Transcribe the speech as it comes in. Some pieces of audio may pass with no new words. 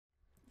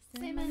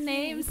Say my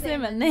name, say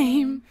my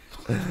name.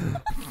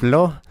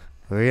 Flore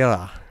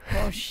Rulleau.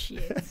 Oh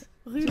shit.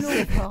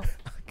 Rulleau.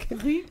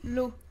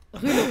 Rulleau.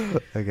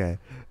 Okay.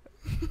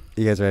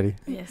 You guys ready?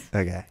 Yes.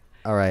 Okay.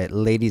 All right,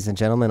 ladies and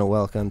gentlemen,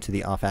 welcome to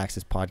the Off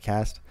Axis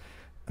podcast.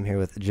 I'm here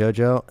with Joannie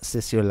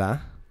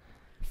Ciociola,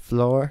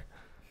 Flore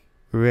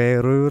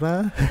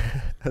Rulleau.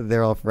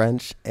 They're all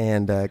French,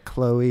 and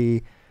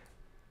Chloé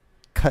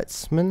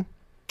Kautzmann.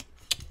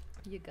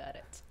 You got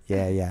it.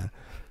 Yeah.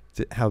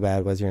 How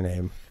bad was your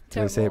name?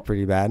 Did I say it Terrible.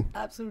 pretty bad?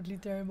 Absolutely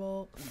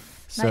terrible.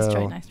 So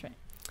Nice try.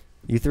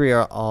 you three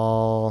are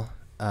all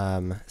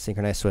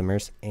synchronized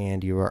swimmers,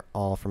 and you are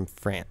all from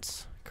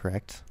France,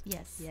 correct?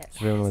 Yes.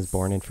 Everyone was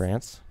born in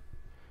France.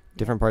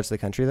 Different parts of the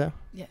country, though?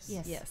 Yes.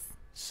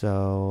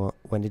 So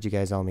when did you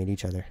guys all meet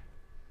each other?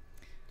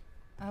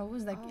 I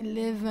was like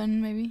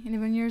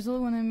 11 years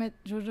old when I met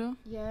Jojo.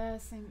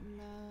 Yes, and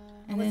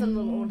I And was a then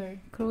little older.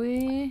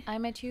 Chloe. I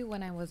met you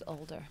when I was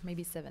older,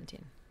 maybe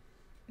 17.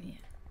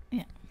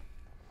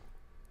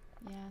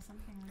 Yeah,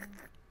 something like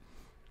that.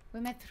 We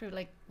met through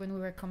like when we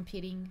were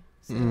competing.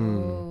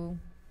 So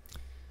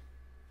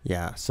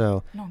Yeah,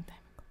 so Long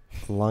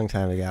time. a long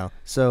time ago.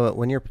 So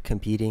when you're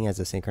competing as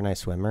a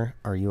synchronized swimmer,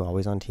 are you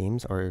always on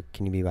teams, or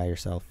can you be by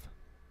yourself?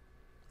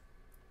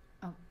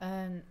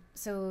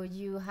 so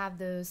you have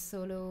the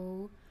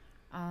solo,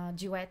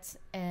 duet,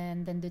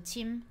 and then the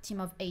team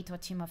of 8 or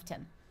team of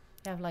 10.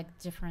 You have like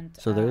different.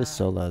 So there is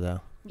solo,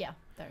 though. Yeah,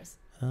 there's.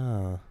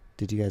 Oh.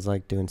 Did you guys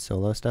like doing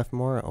solo stuff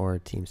more or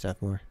team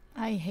stuff more?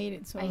 I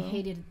hated solo. I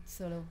hated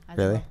solo. As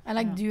Really? Well. I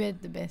like Yeah.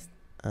 duet the best.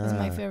 It's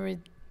my Ah. favorite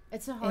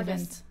It's the event.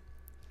 hardest.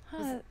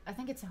 I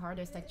think it's the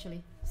hardest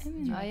actually.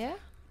 Mm. Oh, yeah?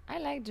 I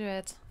like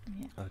duet.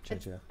 Yeah. Oh,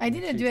 Jojo. I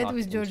did a Make sure you duet talk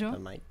with into Jojo. the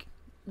mic.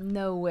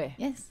 No way.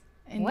 Yes.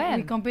 And When?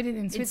 we competed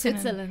in In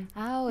Switzerland. Switzerland.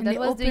 Oh, And that they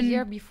was the open-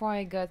 year before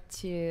I got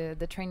to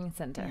the training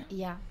center.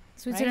 Yeah.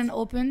 Switzerland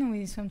Open.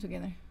 We swam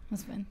together. It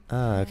was fun.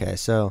 Oh, okay.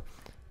 So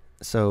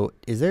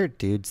is there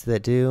dudes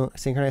that do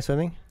synchronized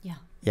swimming? Yeah.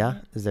 Yeah?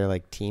 Yeah. Is there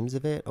like teams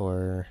of it,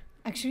 or?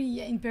 Actually,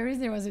 yeah, in Paris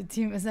there was a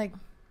team. It's like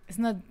it's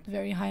not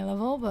very high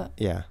level, but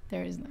Yeah.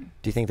 there is like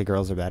Do you think the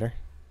girls are better?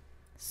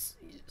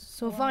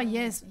 so far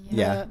yes.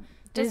 Yeah.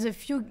 There's a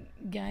few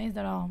guys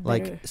that are better.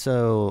 Like,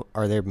 so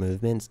are their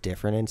movements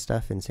different and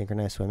stuff in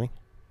synchronized swimming?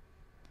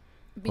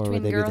 Or Between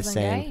would they be the girls and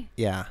same? guys?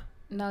 Yeah.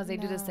 No, they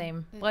do the No.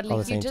 same. All But the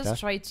like, same you just stuff?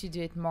 try to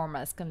do it more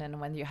masculine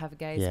when you have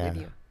guys Yeah. with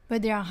you.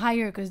 But they are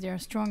higher because they are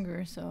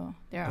stronger, so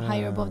they are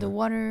higher above the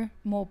water,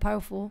 more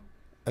powerful.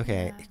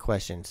 Okay, Yeah.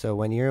 question. So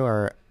when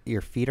your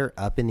feet are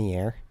up in the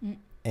air Mm.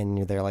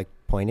 and they're like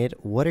pointed,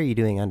 what are you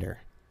doing under?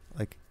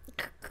 Like,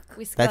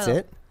 We that's skull.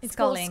 it? It's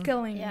Sculling. called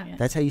sculling. Yeah. Yeah.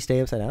 That's how you stay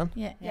upside down?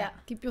 Yeah. Yeah.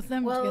 Keep your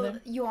thumb Well,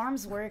 together. your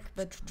arms work,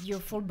 but your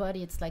full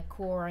body, it's like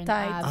core and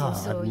Tight. abs. Oh,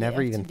 also. I've You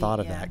never have even to thought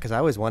be, of that, because I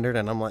always wondered,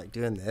 and I'm like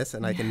doing this,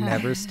 and I can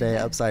never stay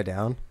upside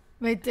down.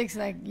 But it takes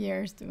like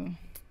years to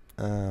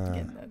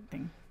get that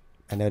thing.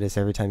 I notice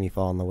every time you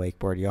fall on the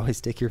wakeboard, you always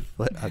stick your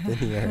foot up in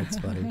the air. It's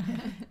funny.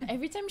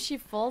 Every time she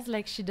falls,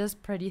 like, she does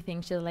pretty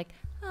things. She's like,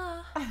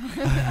 ah.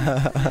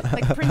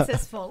 like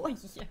princess fall.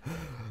 Yeah.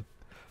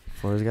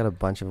 Flora's got a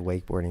bunch of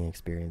wakeboarding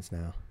experience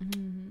now.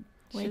 Mm-hmm.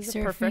 Wake She's a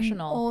surfing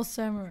professional. all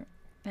summer,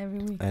 every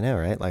week. I know,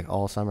 right? Like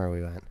all summer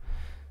we went.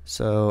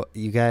 So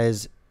you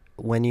guys,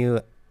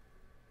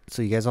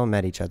 so you guys all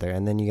met each other,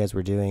 and then you guys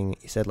were doing,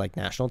 you said like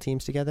national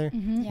teams together?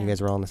 Mm-hmm. Yeah. You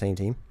guys were all on the same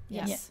team?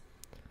 Yes. Yeah.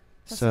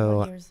 For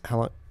several So years. how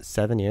long?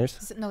 7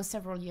 years? No,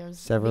 several years.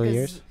 Several Because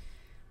years?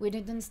 We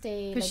didn't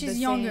stay. But like, she's the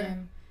younger.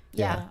 same-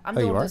 Yeah. Yeah, I'm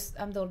Oh, the you are? oldest.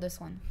 I'm the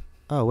oldest one.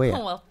 Oh, wait.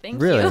 Oh, well,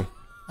 thank Really? you.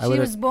 I She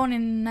would've- was born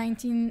in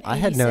 1987. I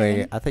had no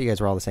idea. I thought you guys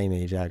were all the same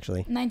age,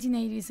 actually.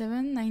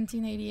 1987,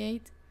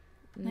 1988,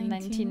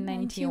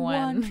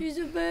 1991. She's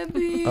a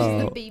baby. Oh.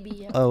 She's the baby.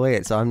 Yeah. Oh,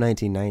 wait. So I'm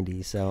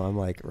 1990, so I'm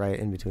like right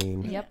in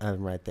between. Yep.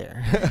 I'm right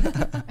there.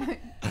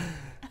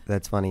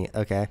 That's funny.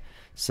 Okay.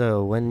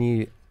 So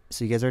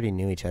so you guys already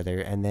knew each other,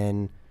 and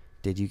then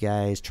did you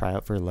guys try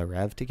out for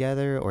Reve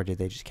together, or did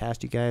they just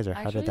cast you guys, or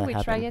how did Actually, that we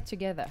happen? tried it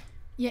together.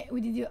 Yeah,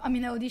 we did. I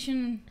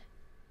auditioned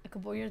a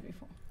couple of years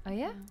before. Oh,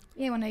 yeah?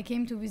 Yeah, when I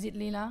came to visit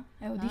Leila,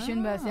 I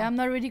auditioned, but I said Ah. I'm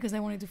not ready because I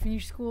wanted to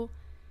finish school.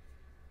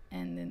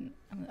 And then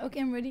I'm like,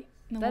 okay, I'm ready.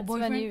 No That's more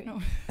when boyfriend. you- No.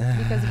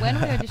 Because when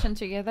we auditioned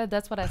together,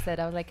 that's what I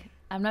said. I was like,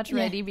 I'm not Yeah,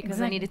 ready because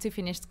I exactly. needed to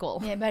finish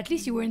school. Yeah, but at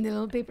least you were in the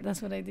little paper.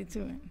 That's what I did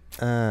too.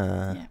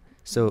 Yeah.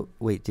 So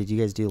wait, did you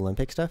guys do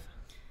Olympic stuff?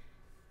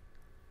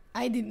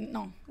 I didn't.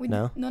 No,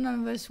 No? none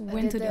of us I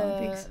went to did the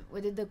Olympics.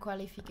 We did the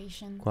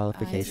qualification.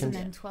 Qualifications?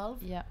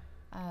 2012. Yeah.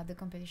 The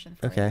competition.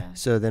 For Okay.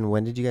 So then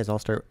when did you guys all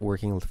start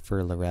working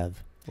for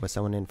Reve? Was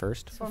someone in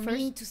first? For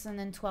me,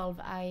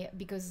 2012,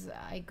 because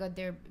I got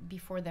there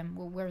before them.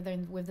 We were there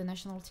with the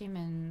national team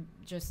and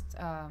just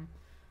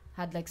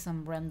had like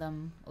some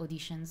random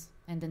auditions.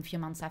 And then a few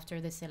months after,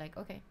 they say like,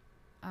 okay,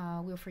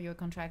 we'll offer you a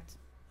contract.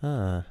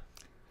 Ah.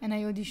 And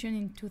I auditioned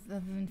in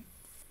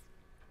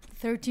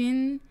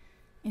 2013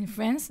 in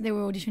France. They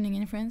were auditioning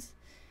in France.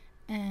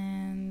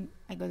 And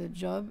I got a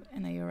job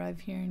and I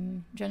arrived here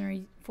in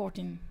January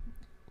 14.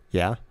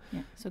 Yeah.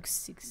 Yeah, so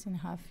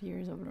 6.5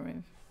 years of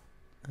Reve.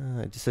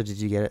 So did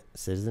you get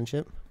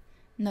citizenship?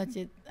 Not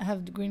yet. I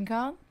have the green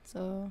card,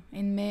 so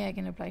in May I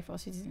can apply for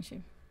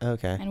citizenship.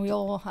 Okay. And we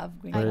all have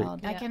green Where-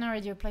 card. I can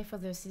already apply for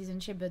the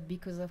citizenship, but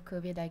because of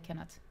COVID, I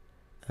cannot.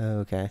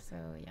 Okay. So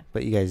yeah.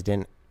 But you guys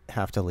didn't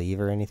have to leave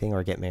or anything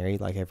or get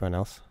married like everyone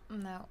else?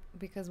 No,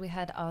 because we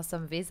had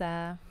awesome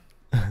visa.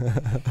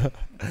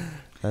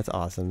 That's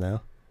awesome,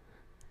 though.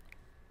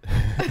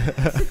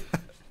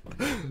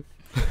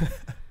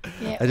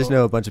 Yeah, I just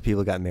know a bunch of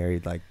people got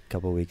married like a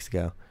couple weeks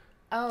ago.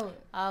 Oh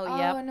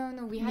yep.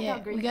 no, we had yeah, our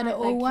green we got an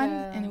card, like,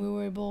 O1, and we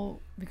were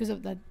able, because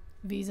of that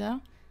visa,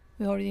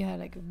 we already had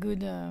like a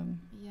good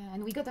yeah,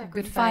 and we got our good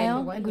green card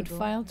file, while a good ago.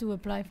 file to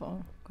apply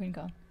for green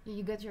card.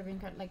 You got your green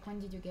card. Like when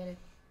did you get it?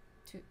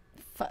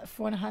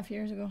 4.5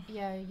 years ago.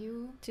 Yeah,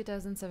 you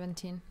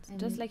 2017, And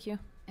just me- like you.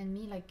 and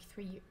me like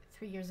 3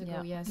 years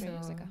ago. Yeah, 3 so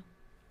years ago.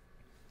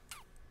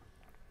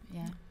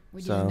 yeah,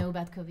 we So- didn't know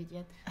about COVID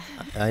yet.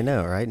 I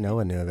know, right? No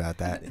one knew about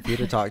that. If you'd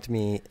have talked to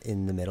me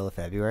in the middle of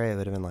February, I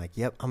would have been like,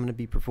 yep, I'm going to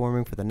be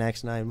performing for the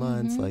next 9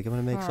 months. Mhm. Like, I'm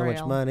going to make For so much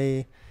real.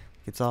 money.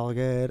 It's all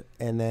good.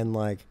 And then,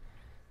 like,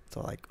 it's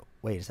all like,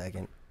 wait a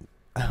second.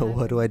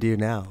 What do I do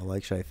now?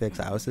 Like, should I fix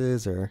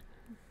houses or?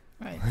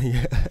 Right.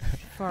 Yeah.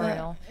 For But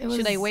real. it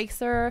Should I was- wake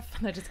surf?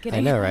 No, just kidding.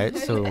 I know, right?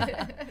 So,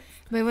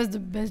 But it was the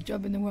best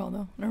job in the world,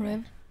 though. The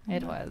Reve.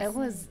 It was. It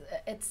was.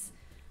 It's.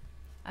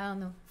 I don't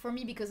know. For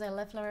me, because I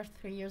left Flore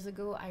 3 years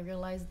ago, I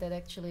realized that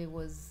actually it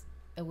was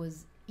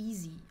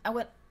easy.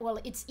 Well,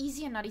 it's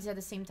easy and not easy at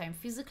the same time.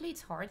 Physically,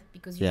 it's hard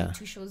because you Yeah. do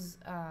 2 shows.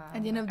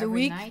 At the end of the every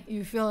week, night.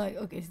 you feel like,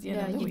 okay, it's the end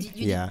of the you week.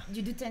 Yeah.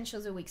 you do 10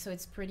 shows a week, so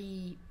it's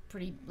pretty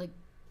like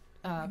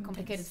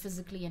complicated Intense.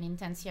 physically and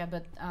intense. Yeah,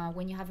 but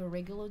when you have a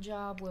regular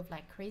job with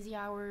like crazy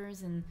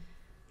hours and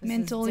this is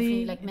Mentally,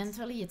 definitely, like it's-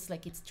 mentally, it's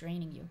like it's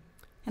draining you.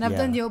 And I've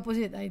done Yeah. the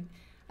opposite.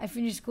 I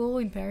finished school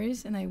in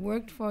Paris and I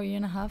worked for a year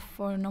and a half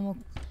for a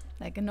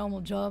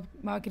normal job,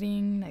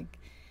 marketing, like,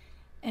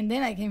 and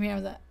then I came here. I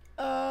was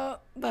like,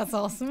 that's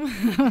awesome.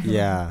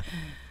 yeah.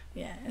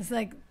 Yeah, it's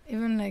like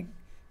even like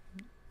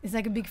it's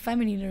like a big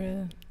family.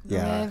 The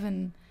Yeah. Rev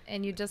and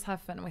And you just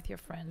have fun with your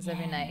friends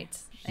every Yeah. night.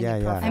 And Yeah,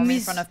 you yeah. perform I in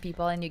miss- front of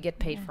people and you get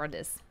paid Yeah. for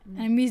this.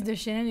 I miss the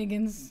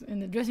shenanigans in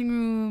the dressing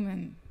room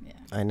and yeah.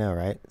 I know,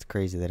 right? It's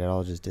crazy that it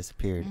all just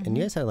disappeared. And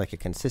you Mhm. guys had like a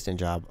consistent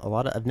job.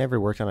 I've never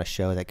worked on a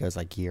show that goes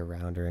like year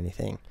round or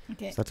anything.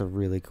 Okay. So that's a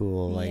really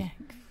cool, like, yeah,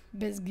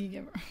 best gig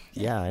ever.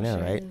 yeah, I know,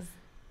 Sure right? is.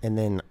 And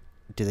then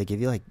do they give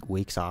you like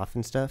weeks off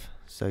and stuff?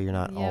 So you're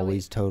not Yeah, we-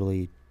 always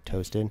totally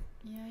toasted?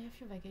 Yeah, you have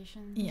your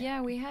vacation. Yeah.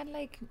 Yeah, we had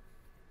like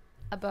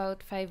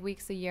about 5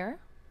 weeks a year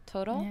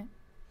total. Yeah.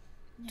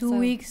 Yeah. 2 So-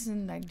 weeks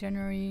in like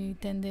January,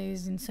 10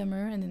 days in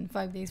summer, and then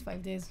 5 days,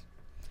 Nice.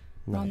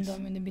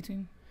 random in the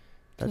between.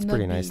 To That's not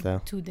pretty nice be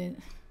though. Too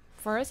dead.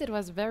 For us, it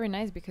was very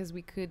nice because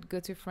we could go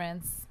to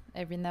France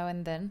every now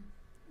and then.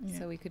 Yeah.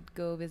 So we could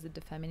go visit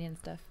the family and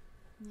stuff.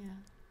 Yeah.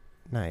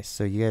 Nice.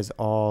 So you guys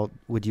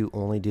would you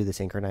only do the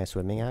synchronized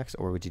swimming acts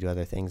or would you do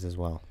other things as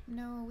well?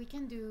 No, we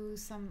can do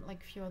some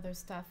like few other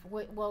stuff.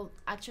 Well,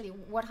 actually,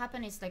 what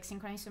happened is like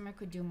Synchronized Swimmer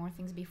could do more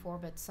things before,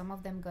 but some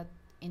of them got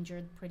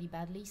injured pretty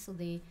badly, so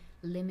they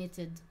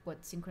limited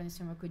what Synchronized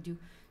Swimmer could do.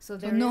 So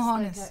there no is,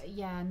 harness.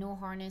 like, no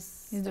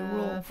harness. Is the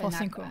rule stuff for and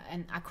synchro.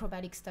 and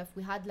acrobatic stuff.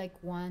 We had like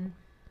one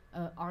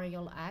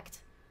aerial act,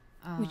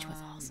 Which was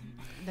awesome.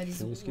 That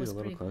is was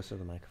pretty, closer to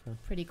the microphone?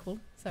 pretty cool.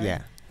 Sorry.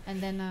 Yeah. And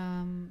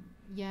then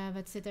yeah,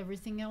 that's it.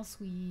 Everything else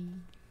we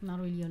not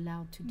really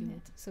allowed to do Yeah.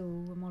 it. So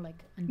we're more like.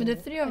 But the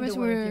three of us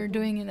underwater were people.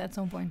 doing it at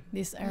some point.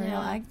 This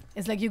aerial Yeah. act.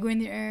 It's like you go in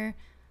the air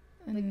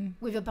and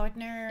with a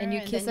partner, And you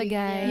kiss then a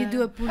guy. you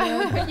do a pull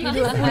up. You you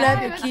do a kiss pull a up,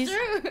 guy, you that's kiss.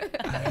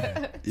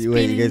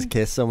 Wait, you guys Spinning.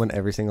 kiss someone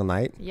every single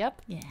night?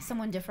 Yep. Yeah.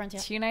 Someone different, yeah.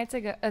 2 nights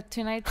ago.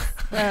 2 nights.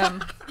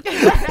 That's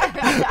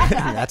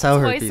how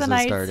Twice herpes a was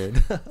night.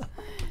 started.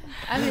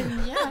 I mean,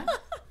 yeah.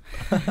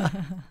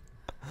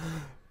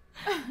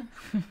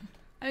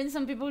 I mean,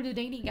 some people do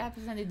dating apps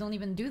and they don't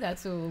even do that,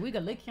 so we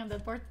got lucky on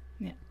that part.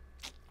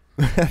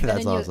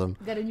 That's awesome.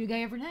 Got a new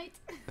guy every night.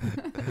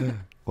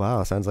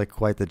 Wow, sounds like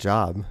quite the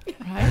job.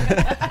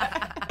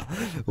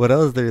 Right? What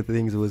else there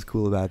things was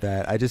cool about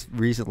that? I just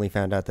recently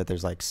found out that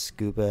there's like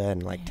scuba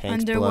and like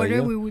tanks below Underwater,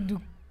 you. we would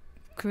do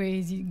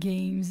crazy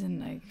games and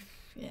like,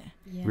 yeah.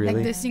 Yeah.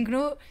 Really? Like the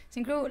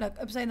synchro, like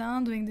upside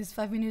down, doing this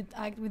 5-minute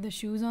act with the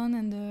shoes on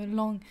and the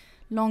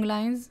long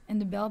lines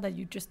and the belt that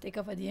you just take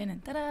off at the end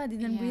and ta-da,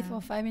 didn't breathe Yeah.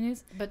 for 5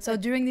 minutes. But So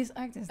during this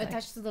act, it's like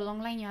attached to the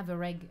long line, you have a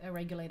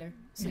regulator.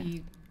 So Yeah.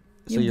 you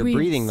So you you're breathe,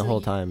 breathing the so whole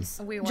you- time.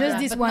 so We Just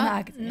were. this but one not,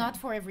 act, yeah. Not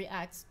for every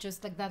act,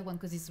 just like that one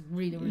because it's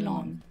really, really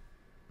long.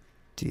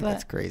 Dude, but-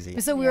 that's crazy.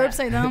 So we were Yeah.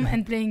 upside down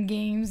and playing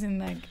games and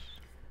like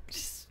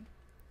just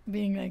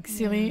being like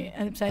silly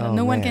and upside down. Oh,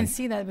 No one man. can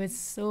see that, but it's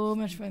so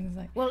much fun. It's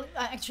like Well,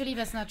 actually,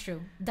 that's not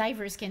true.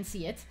 Divers can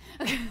see it.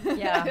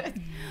 Yeah.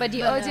 But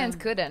the But, audience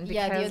couldn't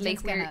yeah, the because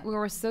audience like cannot. we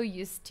were so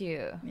used to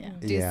yeah.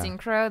 do Yeah.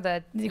 synchro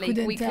that They like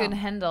couldn't we tell. couldn't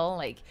handle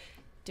like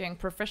doing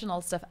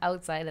professional stuff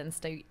outside and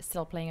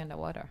still playing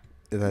underwater.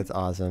 That's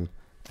awesome.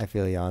 I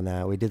feel you on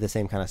that. We did the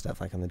same kind of stuff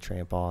like on the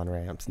trampoline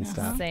ramps and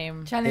stuff.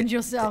 Same. Challenge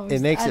yourself. It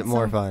just makes add it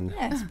more some- fun.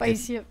 Yeah,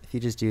 spicy up. If you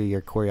just do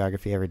your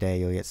choreography every day,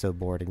 you'll get so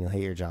bored and you'll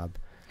hate your job.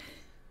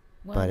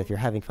 But if you're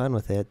having fun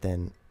with it,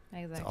 then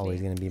Exactly. it's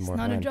always going to be It's more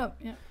not fun. a job.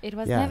 Yeah. It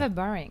was Yeah. never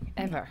boring,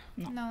 ever.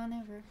 No,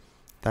 never.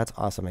 That's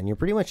awesome. And you're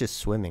pretty much just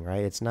swimming,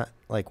 right? It's not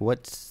like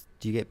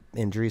do you get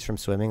injuries from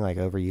swimming, like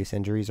overuse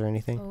injuries or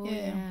anything? Oh,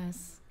 Yeah.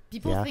 yes.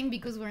 People Yeah. think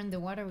because we're in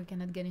the water we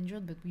cannot get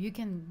injured, but you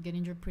can get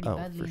injured pretty Oh,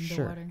 badly for in sure.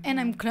 the water. And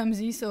I'm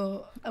clumsy,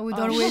 so I would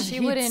Oh, always she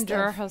hit would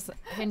injure stuff. herself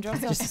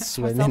Just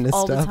swim herself into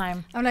all the stuff.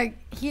 time. I'm like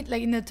hit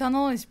like in the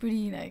tunnel. It's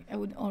pretty like I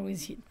would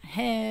always hit my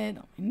head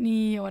or my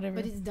knee or whatever.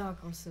 But it's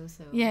dark also,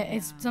 so yeah,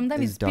 it's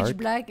sometimes It's it's dark? pitch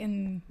black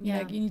and Yeah.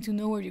 like you need to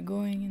know where you're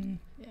going and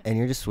yeah. And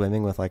you're just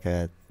swimming with like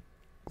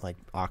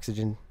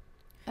oxygen.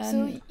 So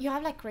And you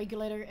have like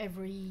regulator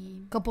every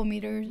couple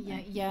meters.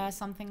 yeah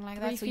something like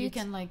 3 that. So you feet?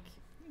 can like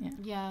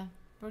Yeah.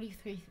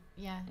 43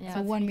 Yeah. so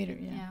So 1 3 meter,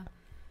 yeah.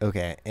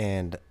 Okay.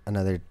 And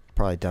another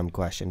probably dumb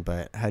question,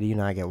 but how do you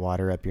not get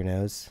water up your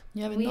nose?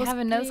 You have a We nose have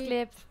a nose clip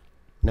clip.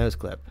 Nose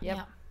clip. Yep.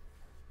 Yeah.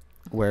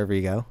 Wherever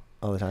you go,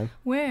 all the time.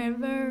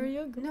 wherever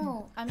you go.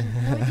 No, I mean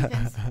no, it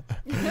depends.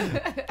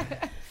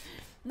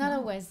 Not No.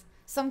 always.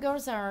 Some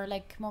girls are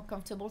like more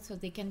comfortable, so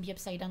they can be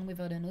upside down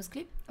without a nose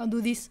clip I'll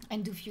do this.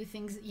 and do few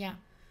things. Yeah.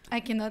 I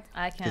cannot.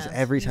 I Because can't.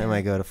 every time Yeah.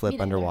 I go to flip Me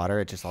neither. underwater,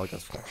 it just all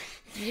goes.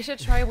 You should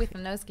try with a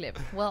nose clip.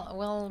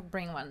 We'll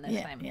bring one next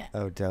Yeah, time. yeah.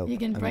 Oh, dope. You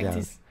can I'm down.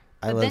 practice.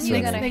 I But love then you're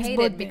swimming. gonna Next hate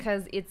boat it day.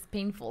 because it's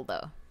painful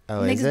though.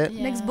 Oh, next, is it?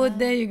 next boat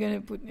day you're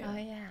gonna put. yeah.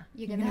 You're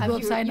You're gonna gonna have go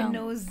your, upside your down.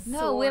 nose.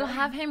 No, we'll sore.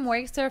 have him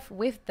wake surf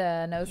with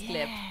the nose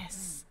clip.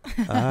 Yes.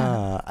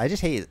 I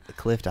just hate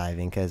cliff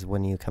diving because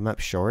when you come up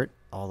short,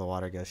 all the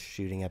water goes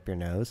shooting up your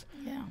nose,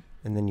 Yeah.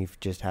 and then you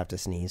just have to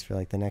sneeze for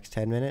like the next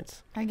 10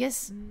 minutes. I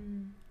guess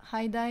Mm.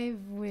 high dive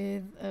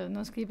with a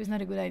nose clip is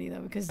not a good idea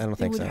though because I don't it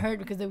think would so. hurt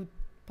because they would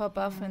pop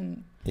off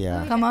and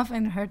Yeah. come off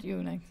and hurt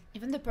you like.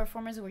 Even the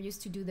performers who were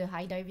used to do the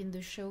high dive in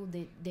the show,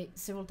 they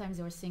several times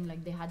they were saying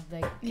like they had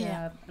like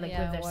Yeah. like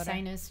Yeah, with their water.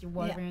 sinus,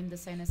 water in the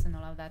sinus and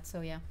all of that.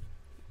 So yeah.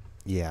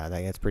 Yeah,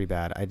 that gets pretty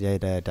bad. I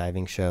did a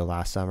diving show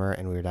last summer,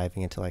 and we were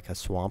diving into like a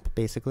swamp,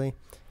 basically.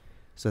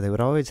 So they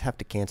would always have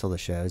to cancel the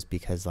shows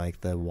because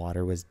like the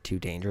water was too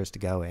dangerous to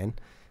go in,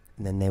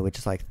 and then they would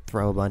just like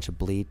throw a bunch of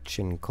bleach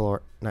and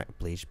not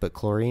bleach, but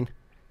chlorine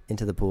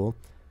into the pool,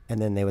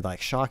 and then they would like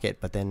shock it.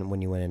 But then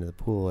when you went into the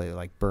pool, it would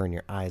like burn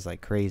your eyes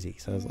like crazy.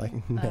 So I was like,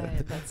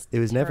 That's it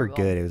was never terrible.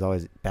 good. It was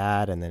always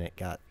bad, and then it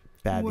got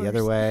bad the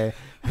other way.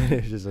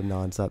 It was just a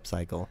non-stop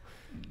cycle.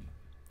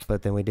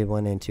 But then we did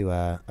one into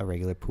a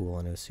regular pool,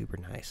 and it was super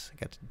nice. I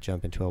got to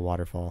jump into a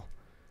waterfall.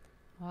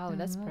 Wow,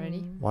 that's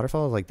pretty.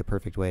 Waterfall is like the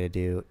perfect way to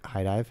do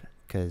high dive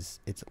because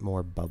it's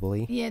more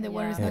bubbly. Yeah, the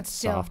water is Yeah. not And it's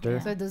still. softer.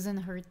 So it doesn't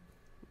hurt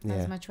Yeah.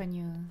 as much when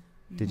you.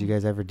 Did you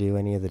guys ever do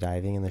any of the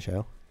diving in the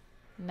show?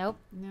 Nope,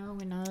 No,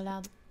 we're not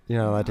allowed.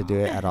 You're not allowed to do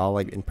it at all,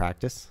 like in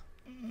practice.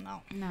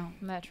 No. No.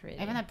 not really.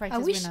 Even at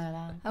practice, wish- we're not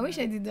allowed. I wish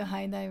I did the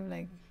high dive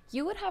like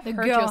You would have the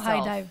hurt girl yourself.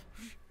 high dive.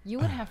 You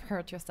would have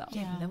hurt yourself.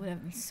 Yeah. That would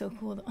have been so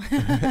cool though.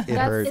 It That's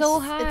hurts. so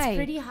It's high.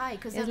 pretty high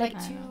because It's there's like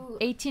like I know. two.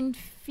 18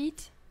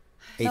 feet.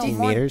 18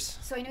 more. meters.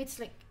 So I know it's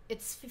like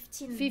it's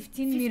 15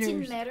 15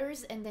 meters.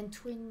 meters and then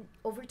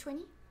over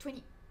 20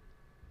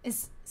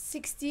 It's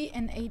 60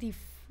 and 85.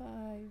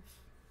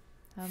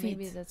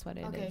 Maybe Feet. that's what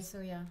it is. Okay,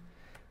 so yeah.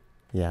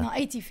 Yeah. No,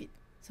 80 feet.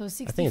 So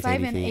think it's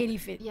 65 and 80 feet. 80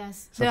 feet.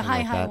 Yes. The Something high,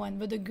 like high that. one.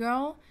 But the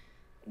girl,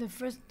 the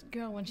first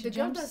girl when she The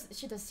girl jumps,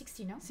 does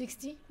 60, no?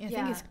 60? Yeah, I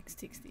Yeah. think it's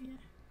 60. Yeah.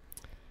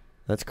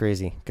 That's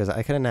crazy because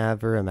I could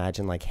never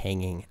imagine like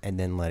hanging and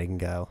then letting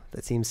go.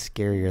 That seems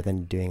scarier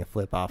than doing a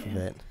flip off of Yeah.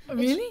 it.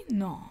 Really?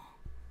 No.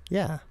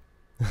 Yeah.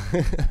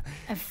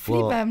 I flip.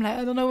 Well, I'm like,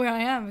 I don't know where I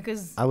am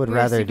because I would we're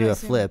rather do a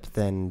synchronized. flip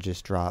than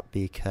just drop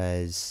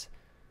because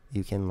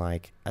you can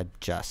like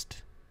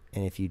adjust.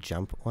 And if you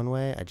jump one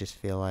way, I just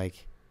feel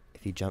like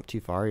if you jump too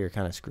far, you're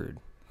kind of screwed.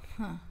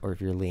 Huh. Or if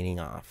you're leaning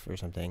off or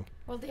something.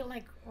 Well, they're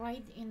like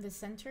right in the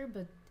center,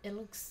 but it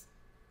looks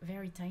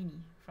very tiny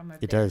from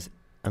up It there. does.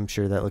 I'm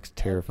sure that looks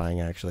terrifying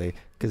actually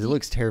because it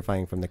looks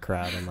terrifying from the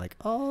crowd. I'm like,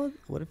 oh,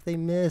 what if they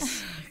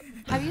miss?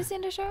 Have you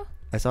seen the show?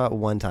 I saw it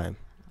one time.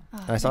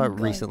 Ah, And I saw it thank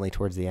God. recently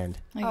towards the end.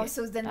 Oh, Okay.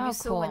 so then Oh, you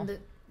saw cool.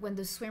 when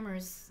the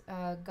swimmers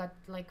got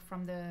like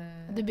from the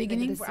At the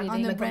beginning, like, on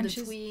like the on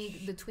branches?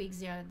 the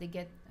twigs, yeah, they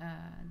get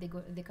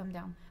they come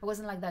down. It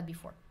wasn't like that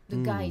before. The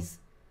Mm. guys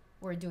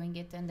were doing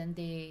it, and then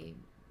they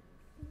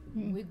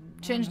Mm. we-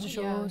 Change I the don't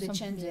show, know, yeah, they some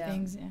changed it.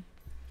 things. Yeah.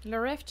 Le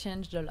Reve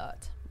changed a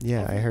lot.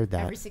 Yeah, I heard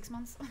that. every 6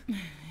 months.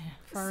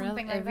 For real,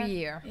 Something like every that.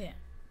 year. Yeah.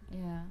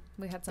 Yeah.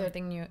 We had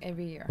something new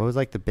every year. What was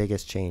like the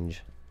biggest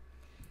change?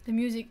 The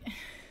music.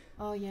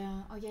 Oh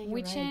yeah. Oh yeah. You're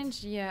We right.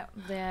 changed, yeah,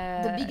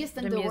 the biggest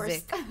and the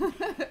music.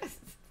 worst.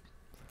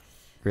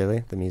 Really?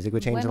 The music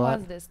would change When a lot?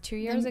 was this? 2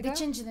 years ago? They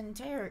changed the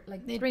entire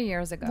like. They, 3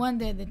 years ago. One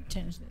day they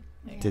changed it.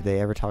 Like, Did they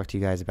ever talk to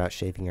you guys about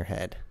shaving your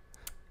head?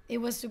 It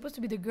was supposed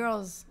to be the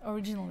girls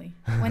originally.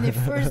 When they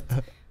first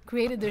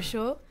created the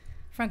show,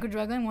 Franco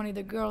Dragon wanted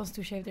the girls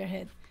to shave their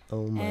head.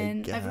 Oh my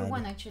And god.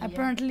 Everyone actually.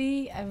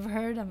 Apparently, I've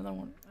heard, I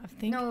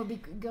think, No,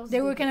 girls.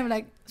 they were kind of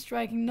like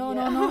striking, no.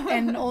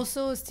 And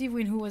also, Steve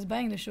Wynn, who was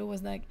buying the show,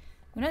 was like,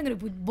 we're not going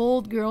to put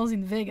bald girls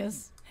in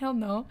Vegas. Hell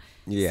no.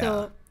 Yeah.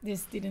 So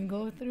this didn't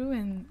go through,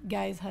 and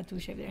guys had to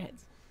shave their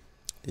heads.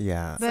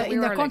 Yeah. But we in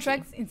were the lucky.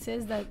 contract, it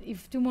says that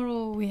if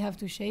tomorrow we have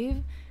to shave,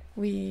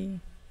 we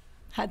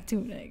had to.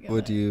 Like,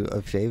 Would you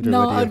have shaved or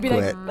No, would you I'd have be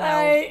quit? like,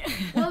 bye.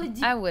 Well,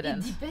 I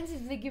wouldn't. It depends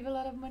if they give a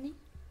lot of money.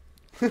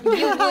 You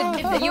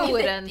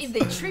wouldn't. If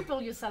they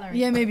triple your salary.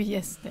 Yeah, maybe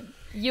yes. Then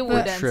You But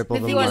wouldn't. triple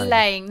the You are money.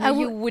 lying. No, I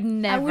you would- would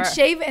never. I would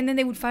shave, and then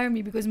they would fire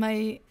me because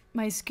my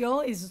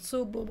skull is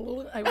so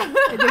bubble.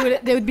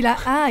 They would be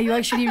like, you're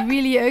actually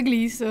really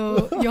ugly,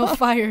 so you're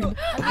fired.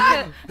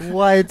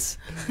 What?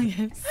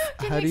 Yes.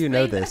 How do you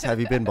know this? Have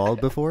you been bald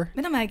before?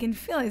 But I can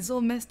feel it's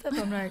all messed up.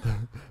 I'm like,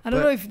 I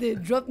don't know if they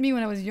dropped me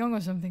when I was young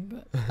or something,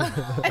 but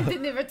And they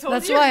never told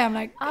that's you. why I'm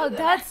like, Oh,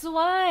 that's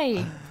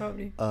why.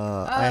 probably.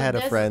 I had a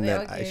that's- friend yeah,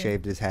 that I okay.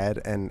 shaved his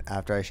head, and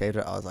after I shaved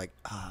it, I was like,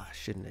 I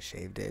shouldn't have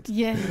shaved it.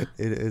 Yeah.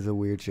 It is a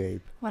weird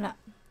shape. Voilà.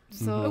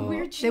 So Mhm. A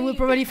weird they would shape.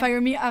 probably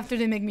fire me after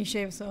they make me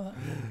shave, so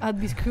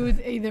I'd be screwed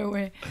either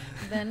way.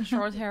 Then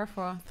short hair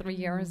for 3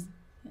 years.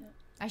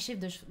 I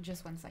shaved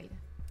just one side.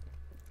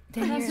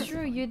 That's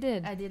true. You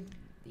did. I did,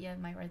 yeah,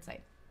 my right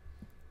side.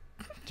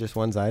 Just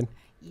one side?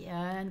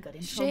 Yeah, and got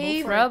in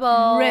Shave trouble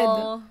for it.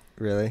 Trouble.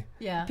 Really?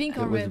 Yeah. Pink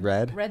It or was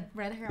red? red?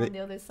 Red hair They- on the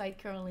other side,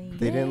 curly.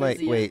 They didn't like,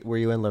 Yes. wait, were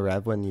you in La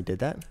Reve when you did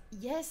that?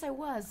 Yes, I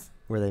was.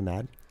 Were they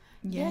mad?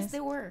 Yes, they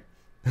were.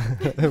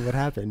 What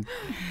happened?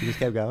 You just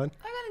kept going?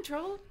 I got in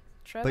trouble.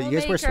 But you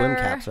guys wear swim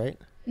caps, right?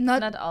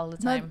 Not all the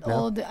time. No?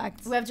 all the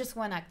acts. We have just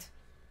one act.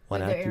 One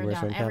with the act, you hair wear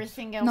down. swim caps?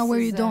 Everything else No, where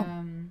is, you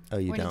don't. Oh,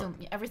 you when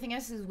don't? Everything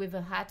else is with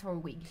a hat or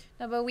wig.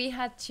 No, but we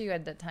had two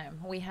at the time.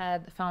 We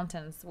had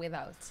fountains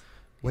without.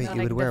 Wait, know, you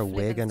like would wear the a flip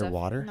wig and stuff.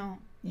 underwater? No,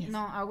 Yes. no,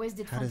 I always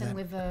did How does fountain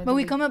that- with But the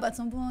we wig. come up at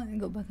some point and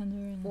go back under.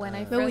 And When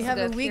I But but we first have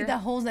a got wig here. that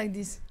holds like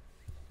this.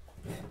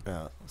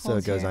 Oh, so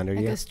holds it goes here, under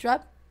like you? a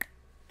strap.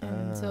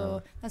 And Ah.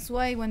 so that's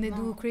why when they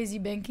do No. crazy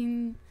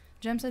banking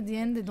jumps at the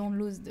end, they don't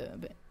lose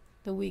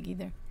the wig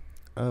either.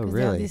 Oh, 'Cause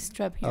they have really? this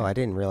strap here. Oh, I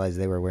didn't realize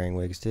they were wearing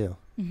wigs too.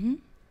 Mm-hmm.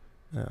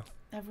 Oh.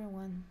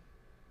 Everyone.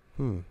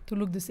 To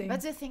look the same.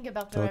 That's the thing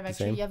about To the look Reve, the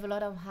actually. same? You have a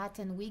lot of hat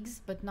and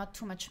wigs, but not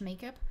too much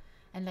makeup.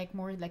 And like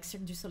more like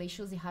Cirque du Soleil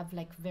shows, they have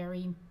like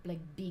very like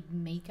big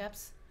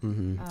makeups.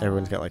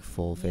 Everyone's got like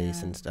full face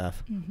yeah. and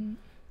stuff. Mm-hmm.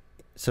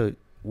 So,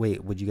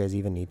 wait, would you guys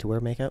even need to wear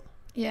makeup?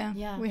 Yeah.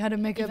 Yeah. We had a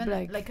makeup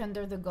Even like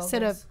under the goggles.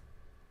 set up.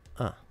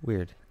 Ah,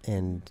 weird.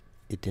 And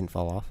it didn't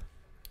fall off?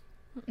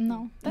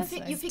 No. You, That's you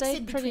nice. fix Stayed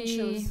it between pretty-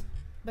 shows,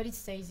 but it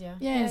stays, yeah.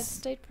 Yeah, it Yes.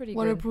 stayed pretty good.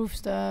 Waterproof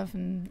stuff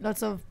and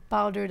lots of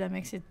powder that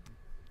makes it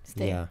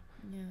stay. Yeah.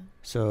 Yeah.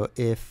 So,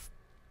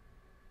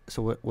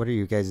 what are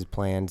your guys'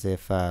 plans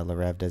if La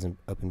Reve doesn't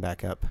open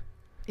back up?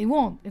 It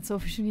won't. It's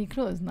officially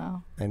closed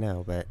now. I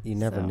know, but you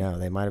never So, know.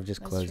 They might have just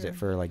that's closed it true.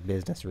 for like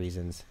business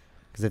reasons.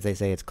 Because if they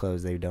say it's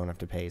closed, they don't have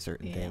to pay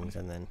certain Yeah. things.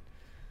 And then,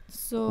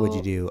 So would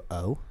you do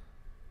O?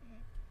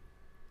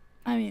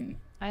 I mean,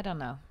 I don't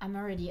know. I'm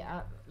already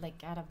out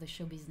of the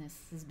show business.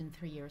 It's been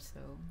 3 years, so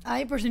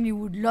I personally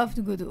would love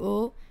to go to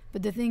O,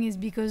 but the thing is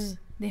because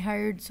they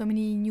hired so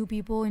many new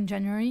people in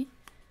January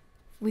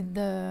with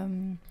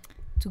the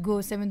to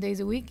go 7 days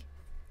a week.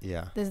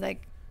 Yeah. There's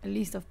like a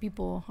list of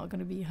people who are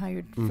gonna be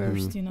hired Mhm.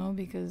 first,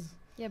 because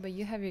Yeah, but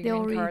you have your They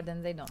green already- card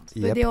and they don't.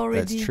 Yep, they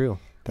already- that's true.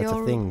 That's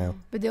a thing, though.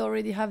 but they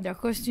already have their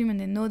costume and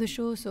they know the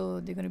show, so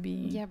they're gonna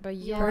be Yeah, but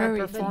yeah, you're a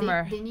but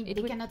performer. They It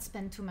would- cannot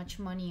spend too much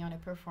money on a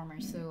performer.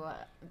 So,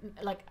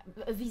 like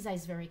a visa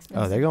is very Oh,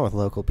 expensive. they're going with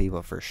local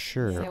people for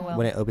sure Yeah, well.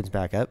 when it opens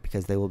back up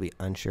because they will be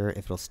unsure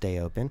if it'll stay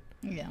open.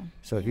 yeah.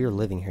 So if you're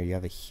living here, you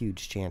have a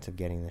huge chance of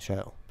getting the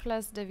show.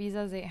 Plus, the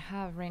visas they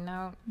have right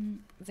now, Mm.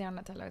 they are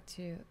not allowed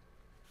to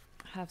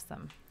have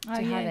some. Ah,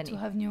 To yeah, have to any.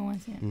 have new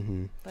ones, yeah.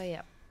 Mm-hmm. But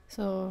yeah,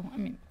 So I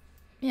mean,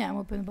 yeah, I'm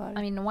open about it.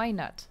 I mean, why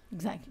not?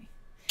 Exactly.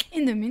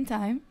 In the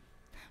meantime,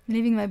 I'm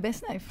living my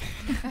best life.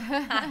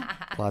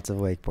 Lots of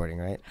wakeboarding,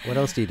 right? What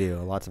else do you do?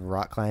 Lots of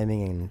rock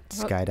climbing and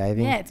Rock-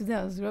 skydiving? Yeah, today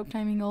I was rock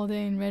climbing all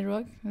day in Red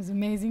Rock. It was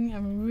amazing.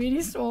 I'm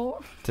really sore.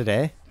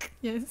 Today?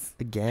 Yes.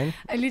 Again?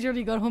 I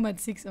literally got home at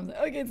 6. I was like,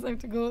 okay, it's time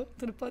to go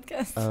to the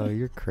podcast. Oh,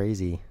 you're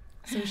crazy.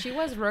 So she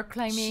was rock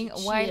climbing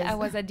She while I is.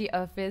 was at the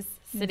office,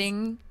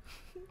 sitting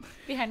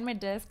behind my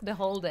desk the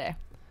whole day.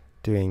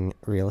 Doing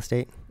real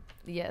estate?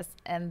 Yes,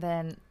 and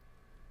then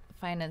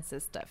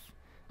finances stuff.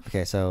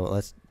 Okay, so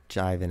let's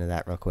dive into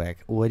that real quick.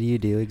 What do you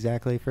do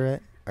exactly for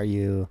it? Are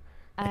you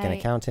like an I-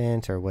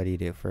 accountant or what do you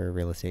do for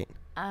real estate?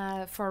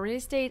 For real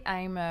estate,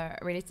 I'm a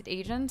real estate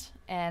agent,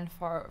 and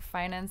for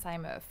finance,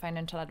 I'm a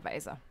financial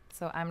advisor.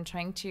 So I'm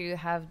trying to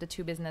have the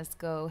two business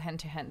go hand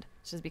to hand,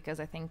 just because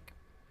I think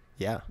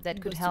Yeah, that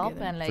It could goes help.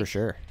 together. And like, for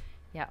sure.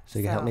 yeah. So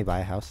you can help me buy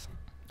a house?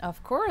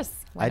 Of course,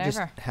 I whenever.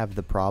 just have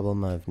the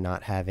problem of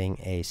not having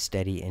a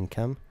steady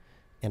income,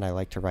 and I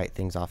like to write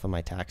things off of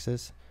my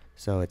taxes,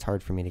 so it's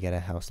hard for me to get a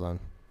house loan.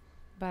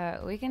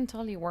 But we can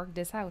totally work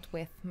this out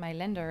with my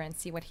lender and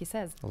see what he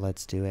says.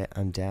 Let's do it.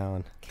 I'm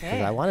down. Because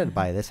Okay. I wanted to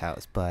buy this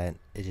house, but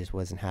it just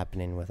wasn't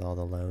happening with all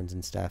the loans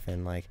and stuff.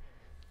 And like,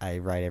 I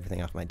write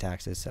everything off my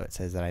taxes, so it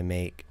says that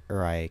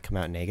I come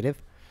out negative.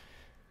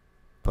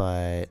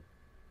 But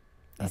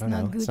I It's don't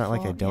not know. good It's not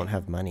like I for- don't yeah.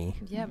 have money.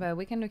 Yeah, but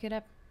we can look it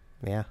up.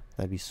 Yeah,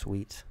 that'd be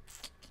sweet.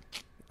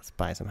 Let's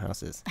buy some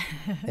houses.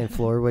 And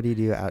Flore, what do you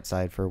do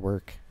outside for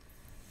work?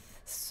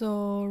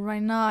 So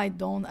right now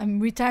I'm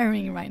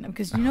retiring right now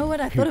because you know what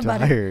I thought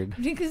about it. Retired.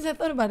 Because I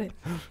thought about it.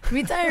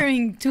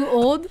 Retiring too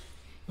old,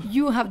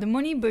 you have the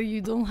money but you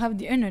don't have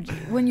the energy.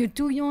 When you're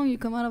too young, you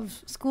come out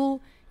of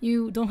school,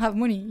 you don't have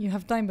money. You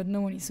have time but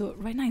no money. So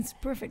right now it's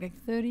perfect. Like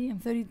 30, I'm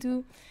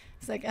 32.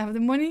 It's like I have the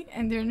money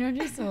and the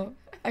energy, so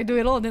I do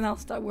it all. Then I'll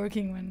start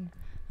working when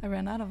I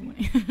run out of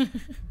money.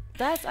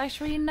 That's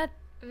actually not.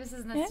 This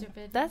is not Yeah.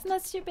 stupid. That's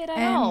not stupid at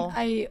And all.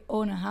 I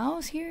own a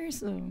house here,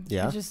 so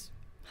Yeah? I just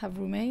have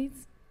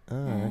roommates. Oh,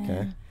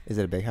 okay. Is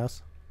it a big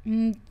house?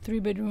 3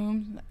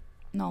 bedrooms, like,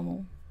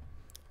 normal.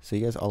 So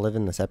you guys all live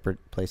in the separate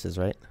places,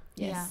 right?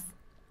 Yes. Yeah.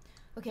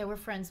 Okay, we're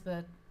friends,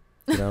 but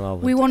You don't all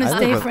We live want to I live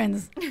stay with-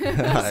 friends.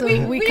 I- So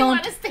we can't.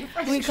 want to stay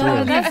friends. We True. can't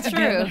live That's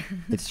together. true.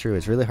 It's true.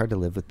 It's really hard to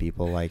live with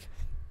people. Like,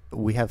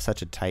 we have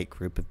such a tight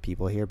group of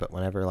people here, but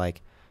whenever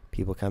like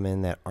people come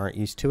in that aren't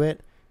used to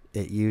it,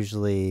 it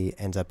usually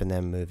ends up in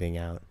them moving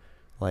out.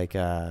 Like,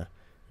 I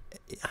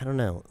don't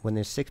know. When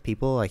there's 6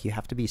 people, like you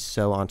have to be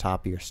so on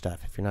top of your stuff.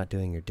 If you're not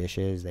doing your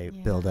dishes, they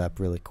build Yeah. up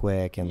really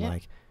quick and Yeah.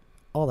 like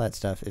all that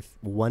stuff. If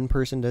one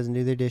person doesn't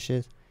do their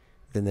dishes,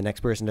 then the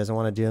next person doesn't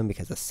want to do them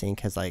because the sink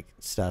has like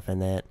stuff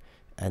in it,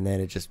 and then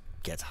it just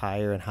gets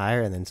higher and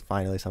higher, and then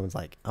finally someone's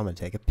like, I'm gonna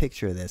take a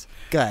picture of this.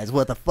 Guys,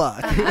 what the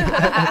fuck?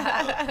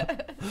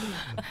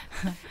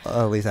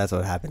 Well, at least that's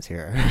what happens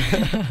here.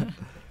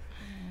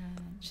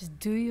 Just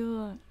do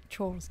your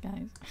chores,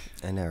 guys.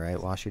 I know,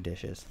 right? Wash your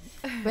dishes.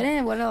 But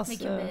anyway, what else?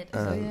 Make your bed.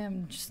 So yeah,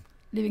 I'm just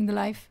living the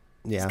life.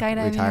 Yeah,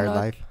 Skydiving retired a lot.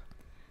 life.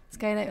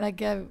 Skydive, like,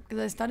 because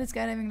I started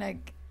skydiving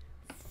like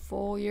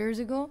 4 years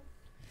ago,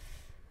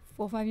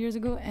 4 or 5 years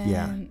ago, and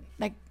Yeah.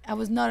 like I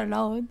was not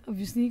allowed,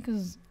 obviously,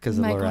 because 'Cause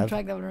of my the Reve?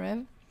 contract of the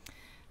Reve.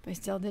 But I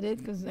still did it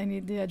because I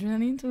need the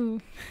adrenaline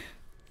to.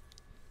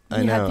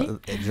 I be know. happy.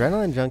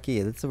 Adrenaline junkie,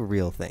 it's a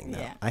real thing, though.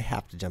 Yeah. I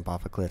have to jump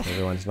off a cliff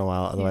every once in a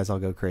while, otherwise I'll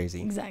go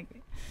crazy.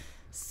 Exactly.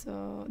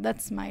 So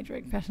that's my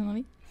trick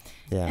personally.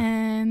 Yeah.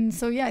 And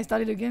so yeah, I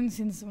started again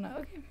since when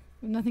okay,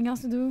 with nothing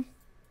else to do,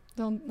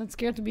 not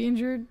scared to be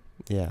injured.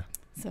 Yeah.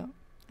 So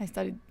I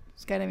started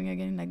skydiving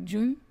again in like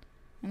June,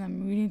 and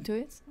I'm really into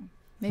it. So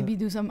maybe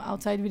do some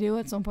outside video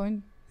at some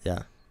point.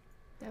 Yeah.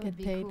 That Get would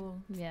be paid. cool.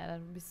 Yeah, that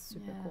would be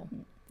super Yeah. cool.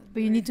 That'd But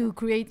be you very need to cool.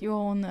 create your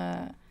own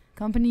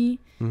company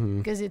Mm-hmm.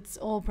 because it's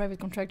all private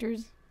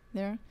contractors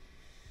there,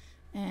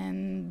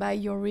 and buy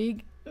your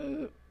rig.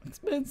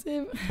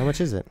 Expensive. How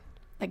much is it?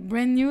 Like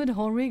brand new, the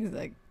whole rig is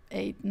like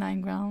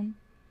 8-9 grand.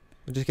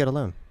 We'll just get a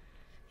loan.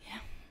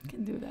 You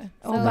can do that.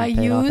 So- Or And buy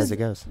pay it off as used. it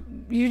goes.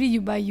 Usually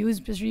you buy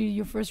used, especially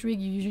your first rig.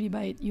 You usually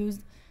buy it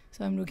used.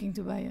 So I'm looking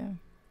to buy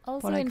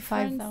Also for like in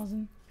France,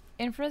 5,000.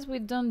 in France we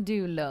don't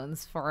do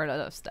loans for a lot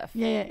of stuff.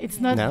 Yeah, it's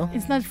Yeah. not. No?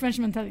 It's not French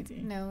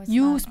mentality. No, it's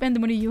You not. spend the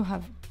money you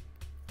have.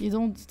 You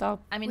don't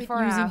stop. I mean, With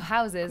for using our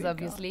houses, credit card.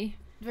 obviously.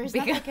 There's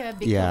Because- not like a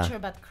big Yeah. culture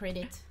about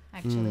credit,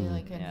 actually. Mm.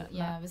 Like, Yeah.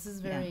 yeah, this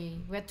is very.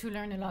 We had to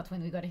learn a lot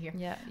when we got here.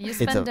 Yeah, you It's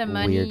spend a the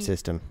money. weird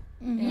system.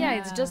 Mhm. Yeah,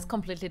 it's Yeah. just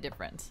completely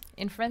different.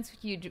 In France,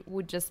 you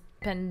would just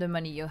spend the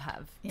money you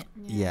have. Yeah.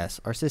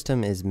 Yes. Our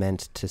system is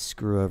meant to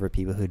screw over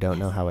people who don't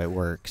know how it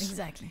works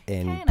Exactly.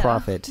 and Kinda.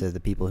 profit to the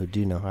people who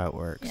do know how it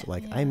works. Yeah.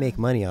 Like, I Yeah. make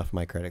money off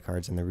my credit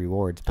cards and the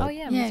rewards, but Oh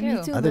yeah, Yeah, me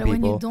me too. Other But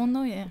when you people- don't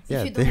know, yeah. yeah,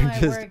 If you don't they're know how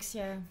just it works,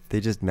 yeah. they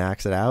just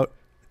max it out.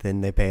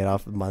 Then they pay it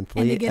off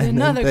monthly, And they get then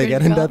another they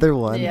get credit card. another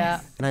one. Yeah.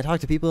 And I talk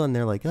to people, and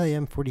they're like, "Oh yeah,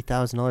 I'm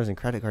 $40,000 in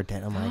credit card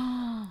debt." I'm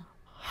like,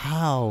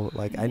 "How?"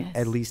 Like, I Yes.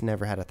 at least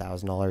never had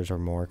 $1,000 or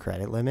more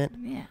credit limit,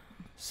 Yeah.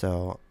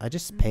 so I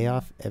just pay Mm.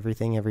 off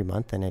everything every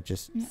month, and it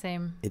just Yeah.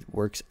 Same. it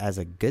works as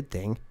a good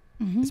thing,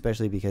 Mm-hmm.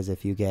 especially because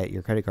if you get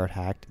your credit card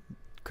hacked,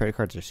 credit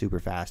cards are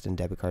super fast and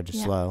debit cards are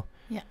Yeah. slow.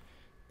 Yeah.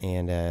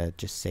 And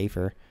just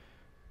safer.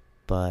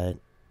 But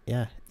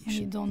yeah, And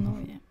you don't know,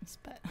 yeah. It's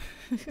bad.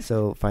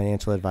 So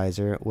financial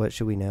advisor, what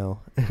should we know?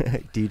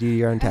 Do you do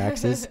your own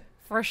taxes?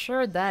 For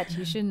sure that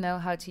you should know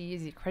how to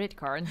use your credit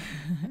card.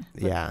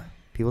 Yeah.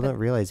 People but- don't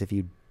realize if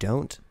you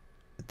don't,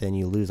 then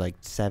you lose like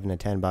 $7 to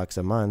 $10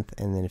 a month,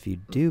 and then if you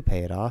do pay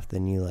it off,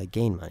 then you like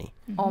gain money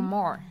Or Mhm.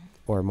 more.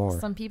 or more.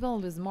 Some people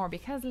lose more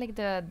because like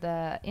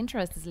the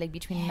interest is like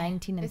between Yeah.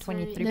 19 and It's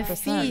very-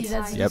 23%. The fees,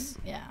 that's Yep. just,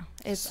 yeah.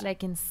 It's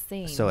like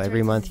insane. So Interest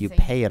every is month you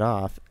insane. pay it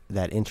off,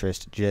 that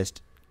interest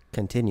just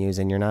continues,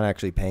 and you're not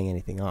actually paying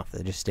anything off.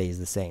 It just stays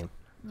the same.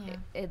 Yeah.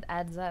 it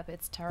adds up.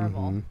 It's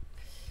terrible. Mhm.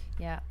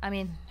 Yeah. I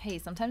mean, hey,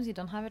 sometimes you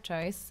don't have a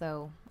choice,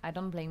 so I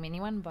don't blame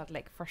anyone, but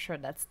like for sure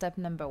that's step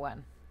number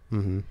one.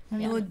 Mhm. No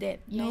Yeah. debt.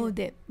 Yeah. No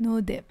debt. No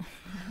debt.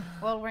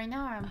 Well, right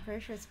now I'm pretty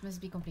sure it must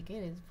be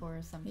complicated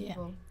for some Yeah.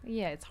 people.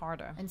 Yeah, it's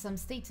harder. In some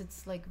states,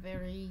 it's like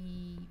very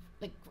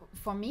like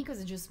for me because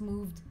I just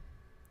moved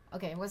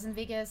okay, I was in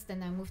Vegas,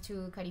 then I moved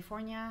to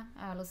California,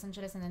 Los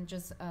Angeles, and then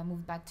just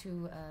moved back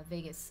to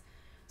Vegas.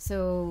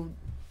 So,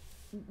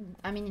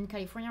 I mean, in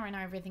California right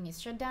now, everything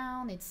is shut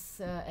down. It's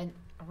and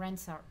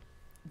rents are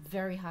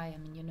very high. I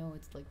mean, you know,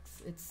 it's like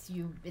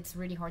it's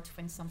really hard to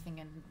find something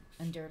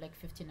under like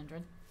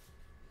 1,500.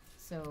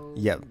 So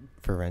Yep,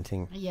 for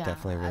renting, yeah,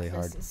 definitely really at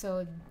hard. least.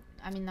 So,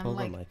 I mean, I'm Pull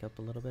like, the mic up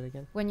a little bit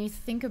again. when you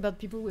think about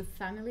people with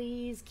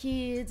families,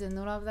 kids, and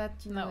all of that,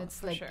 you know, No, it's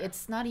for like sure.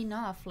 it's not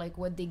enough. Like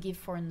what they give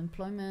for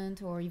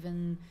unemployment, or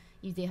even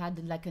if they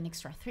had like an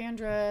extra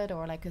 300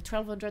 or like a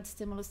 1,200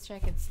 stimulus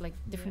check, it's like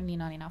definitely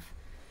not enough.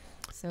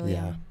 So Yeah.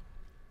 yeah.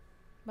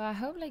 But I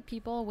hope like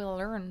people will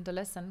learn the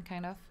lesson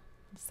kind of.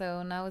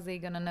 So now they're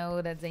gonna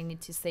know that they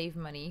need to save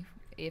money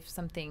if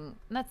something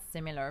not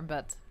similar,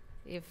 but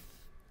if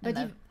But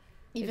and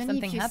even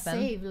something if you happen.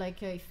 save,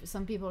 like if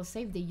some people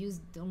save, they use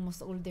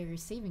almost all their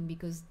saving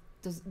because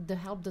the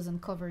help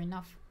doesn't cover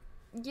enough.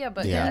 yeah,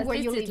 but Yeah. at Where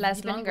least you it live,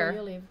 lasts depending where you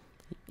longer. live.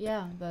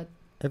 Yeah, but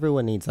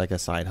Everyone needs like a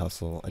side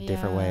hustle, a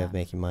different way of Yeah.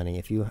 making money.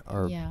 If you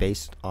are Yeah.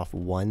 based off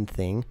one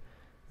thing,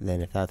 then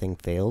if that thing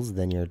fails,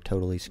 then you're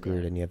totally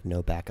screwed Yeah. and you have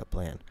no backup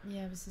plan.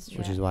 yeah, this is true.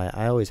 Which Yeah. is why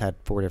I always had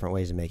 4 different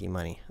ways of making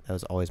money. That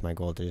was always my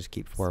goal, to just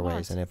keep 4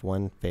 ways. Smart. And if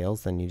one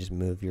fails, then you just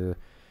move your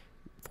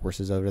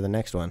forces over to the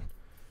next one.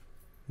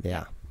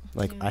 Yeah.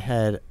 Like Yeah. I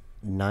had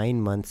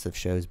 9 months of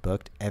shows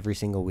booked every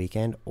single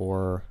weekend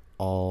or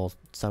all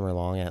summer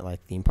long at like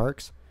theme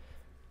parks.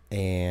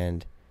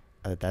 And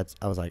I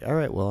was like, all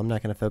right, well, I'm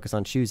not going to focus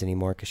on shoes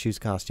anymore because shoes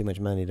cost too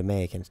much money to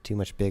make and it's too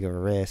much big of a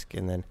risk.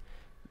 And then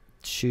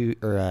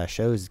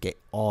shows get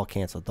all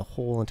canceled. The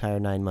whole entire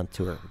 9-month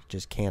tour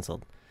just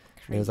canceled.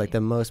 And it was like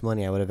the most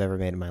money I would have ever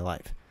made in my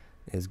life.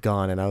 It was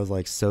gone, and I was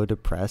like so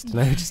depressed, and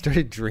I just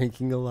started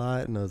drinking a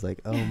lot, and I was like,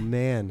 oh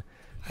man,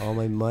 all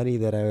my money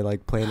that I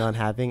like planned on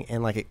having,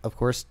 and like of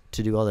course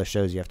to do all those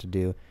shows you have to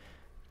do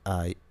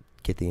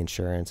get the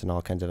insurance and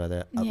all kinds of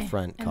other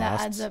upfront and costs.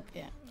 that adds up.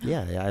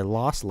 Yeah, I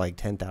lost like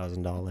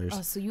 $10,000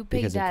 Oh, so you paid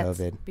because of that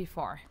COVID.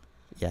 before.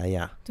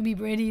 Yeah, To be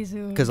ready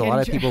to. because a get lot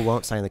of insurance. people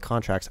won't sign the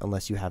contracts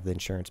unless you have the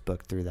insurance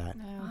booked through that.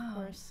 Of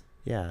course,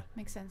 Yeah,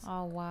 makes sense.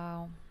 Oh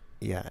wow.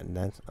 yeah, and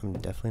I'm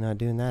definitely not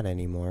doing that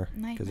anymore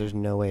because there's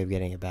no way of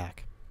getting it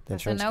back. The So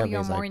insurance now company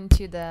you're is more like,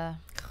 into the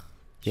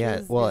yeah,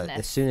 shoes well, business.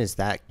 as soon as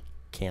that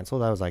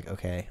canceled, I was like,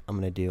 okay, I'm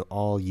gonna do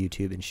all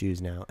YouTube and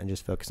shoes now and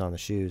just focus on the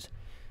shoes.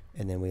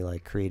 And then we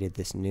like created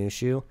this new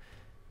shoe,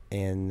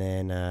 and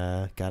then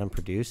got them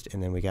produced,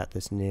 and then we got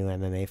this new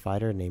MMA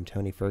fighter named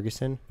Tony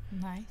Ferguson.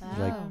 Nice. He's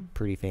like Oh.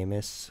 pretty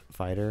famous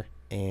fighter,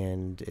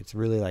 and it's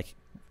really like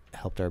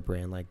helped our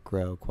brand like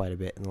grow quite a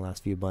bit in the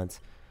last few months.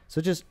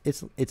 So just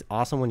it's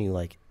awesome when you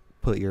like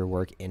put your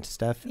work into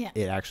stuff. Yeah.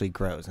 It actually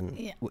grows, and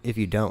Yeah. if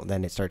you don't,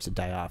 then it starts to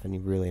die off, and you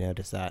really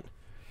notice that.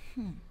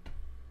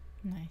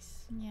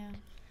 Nice. Yeah.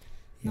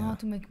 Know how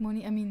to make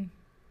money. I mean,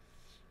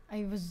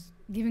 I was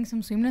giving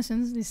some swim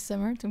lessons this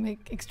summer to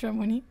make extra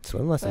money.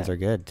 Swim lessons But- are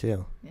good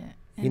too. Yeah.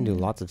 You can do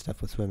And- lots of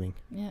stuff with swimming.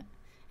 Yeah.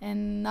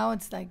 And now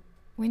it's like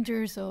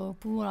winter, so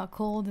pool are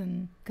cold,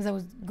 and because I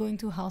was going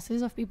to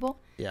houses of people,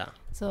 Yeah.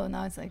 so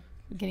now it's like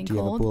getting Do you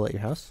have a cold. pool at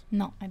your house?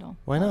 No, I don't.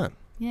 Why not?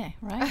 Yeah,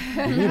 right.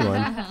 You need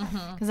one.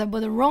 Because I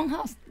bought the wrong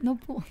house, no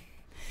pool.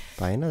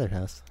 Buy another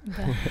house. But,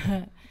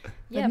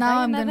 Yeah, but now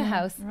buy I'm another gonna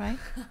house. right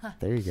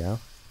There you go.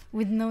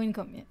 with no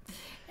income yet,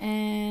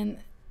 and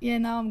yeah,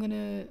 now I'm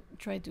gonna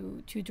try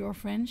to tutor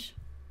French.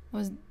 I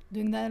was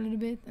doing that a little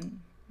bit, and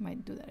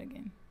might do that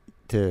again.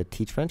 To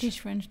teach French? Teach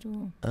French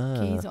to Ah,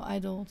 kids or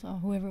adults or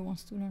whoever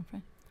wants to learn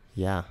French.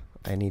 yeah,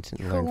 I need to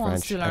Who learn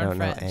wants French. to I learn don't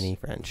French? know any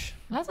French.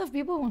 Lots of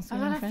people want to A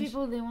learn lot of French.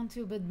 people they want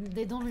to, but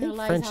they don't think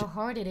realize French- how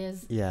hard it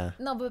is. Yeah.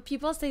 No, but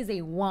people say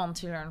they want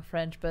to learn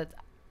French, but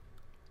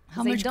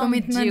How they much don't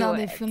commitment do are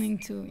they it. feeling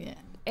to? Yeah,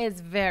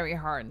 it's very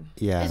hard.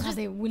 Yeah. It's are just-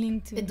 they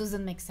willing to? It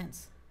doesn't make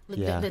sense. Like,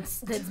 Yeah.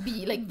 let's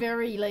be like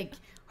very like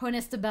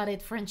honest about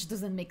it. French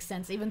doesn't make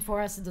sense. Even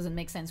for us, it doesn't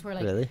make sense. We're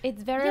like, Really?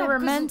 It's very Yeah, 'cause-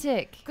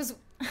 romantic. because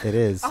It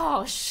is.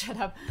 oh, shut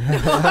up.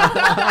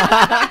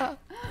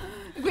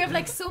 We have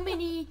like so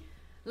many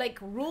like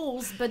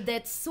rules, but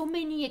that's so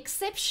many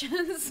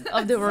exceptions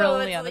Of the So rule,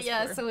 it's- yeah, that's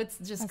yeah. true. So it's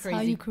just That's crazy.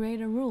 how you create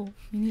a rule.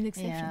 You need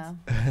exceptions.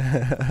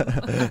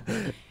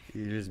 Yeah.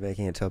 You're just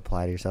making it to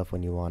apply to yourself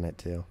when you want it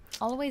to.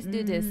 Always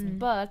do this, Mm.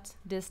 but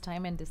this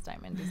time and this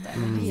time and this time.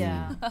 Mm. And this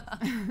Yeah.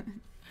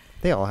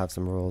 They all have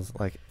some rules.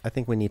 Like, I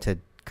think we need to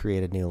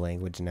create a new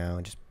language now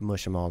and just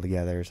mush them all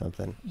together or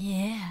something.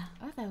 Yeah,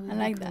 Oh, that would I be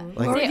like cool. that.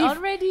 Like- Or They if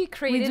already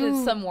created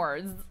do- some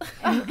words.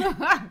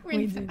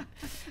 we did.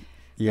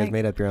 You guys Like,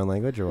 made up your own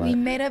language or what? We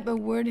made up a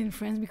word in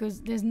French because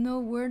there's no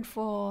word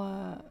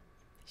for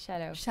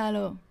Shadow.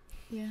 shallow.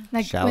 Yeah.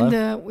 Like Shallow?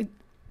 when we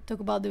talk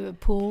about the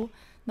pool,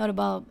 not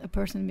about a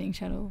person being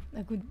shallow.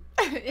 That could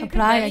It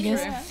apply, could I be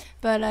guess. true.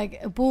 But like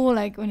a pool,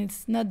 like when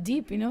it's not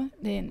deep, you know,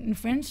 then in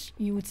French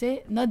you would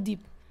say not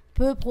deep,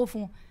 peu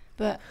profond.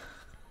 But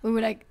we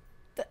were like,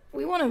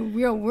 we want a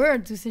real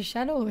word to say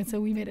shallow, and so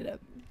we made it up.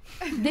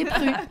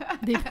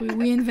 Dépru.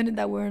 We invented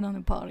that word on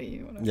a party.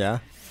 Whatever. Yeah.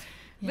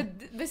 Yeah.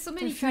 But there's so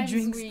many few times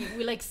drinks.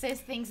 we like say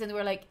things and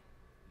we're like,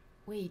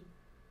 wait,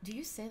 do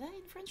you say that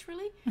in French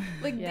really?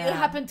 Like Yeah. it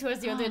happened to us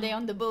the other day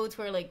on the boat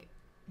where like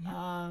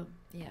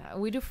Yeah,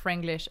 we do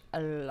Franglish a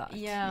lot.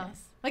 yeah.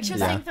 Yes. Like she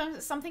was Yeah.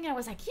 saying something and I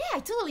was like, yeah, I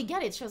totally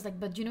get it. She was like,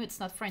 but you know it's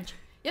not French.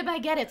 Yeah, but I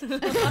get it.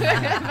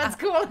 That's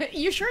cool.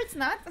 You sure it's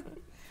not?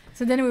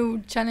 So then we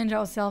would challenge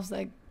ourselves,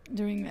 like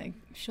during like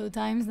show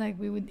times, like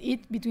we would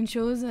eat between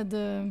shows at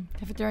the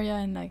cafeteria,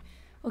 and like,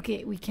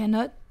 okay, we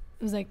cannot.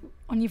 It was like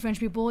only French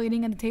people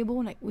eating at the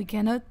table. Like we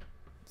cannot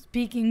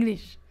speak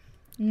English,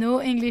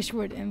 no English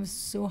word, and it was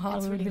so hard.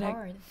 It's We would really be like,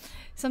 hard.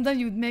 sometimes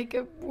you would make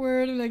a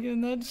word like you're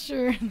not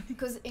sure.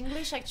 Because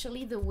English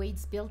actually the way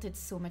it's built it's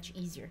so much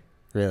easier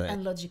Really?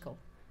 and logical.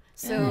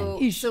 So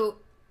Ish. so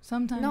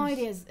Sometimes no, it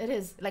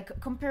is like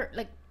compare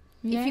like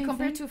Yeah, if you you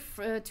compare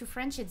think? to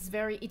French,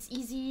 it's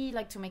easy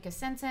like to make a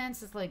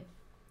sentence. It's like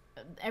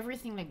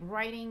everything like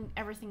writing,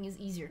 everything is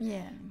easier.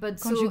 Yeah, But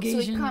so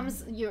conjugation. it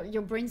comes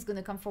your brain's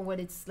gonna come for what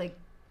it's like,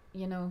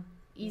 you know,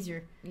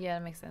 easier. Yeah,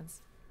 that makes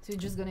sense. So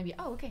you're just gonna be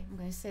I'm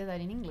gonna say that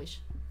in English.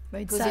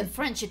 But it's Because in sad.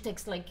 French it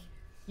takes like,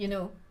 you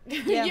know,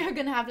 Yeah. you're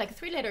gonna have like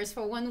 3 letters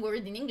for one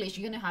word. In English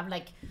you're gonna have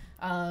like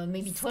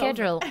maybe 12.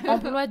 Schedule,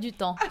 emploi du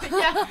temps.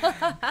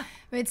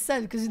 But it's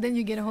sad because then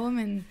you get home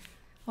and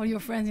all your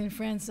friends in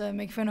France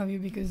make fun of you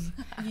because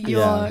You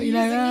Yeah. use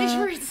you're like, English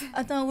words.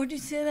 Attends, would you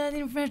say that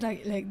in French?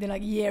 Like they're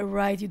like, yeah,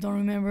 right. You don't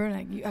remember.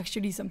 Like you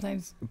actually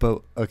sometimes.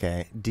 But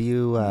okay, do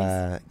you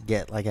Yes.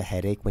 get like a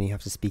headache when you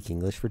have to speak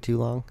English for too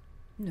long?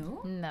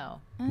 No.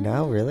 No,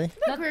 No, really?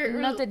 not,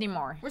 we're- not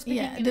anymore. We're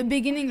speaking Yeah, the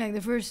beginning, like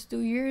the first 2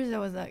 years, I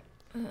was like,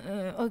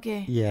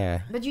 okay,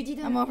 Yeah. But you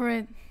didn't I'm over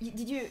it. you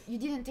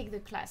didn't take the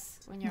class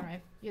when you No.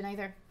 arrived. You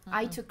neither.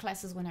 I Uh-uh. took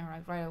classes when I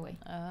arrived right away.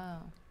 Oh.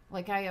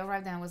 Like I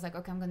arrived and I was like,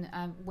 okay,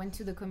 I went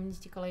to the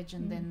community college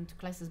and then to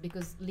classes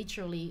because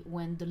literally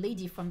when the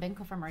lady from Bank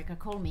of America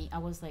called me, I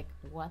was like,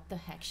 what the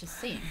heck she's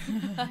saying?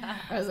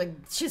 I was like,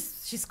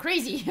 she's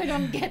crazy. I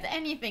don't get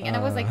anything. And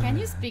I was like, can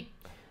you speak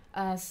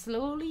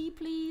slowly,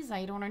 please?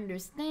 I don't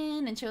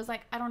understand. And she was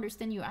like, I don't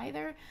understand you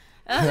either.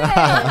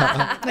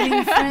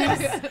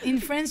 But in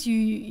France,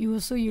 you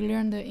also you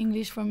learn the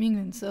English from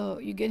England, so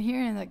you get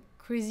here and like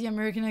crazy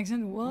American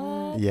accent.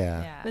 What?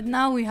 Yeah. But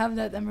now we have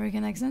that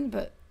American accent,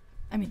 but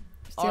I mean,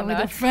 still Or with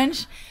the not.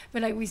 French,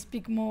 but like we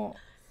speak more.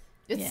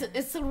 It's Yeah.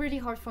 it's still really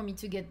hard for me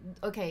to get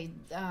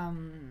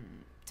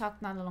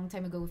talked not a long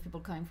time ago with people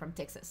coming from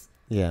Texas.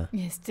 Yeah.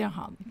 Yeah, still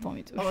hard for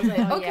me too. I was like,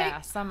 Oh, okay,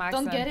 yeah, some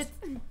accents don't get it.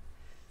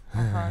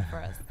 are hard for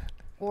us.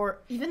 Or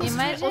even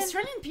Imagine-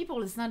 Australian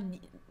people, it's not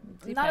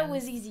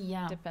always easy.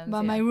 Yeah. Depends.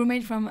 But yeah. my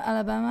roommate from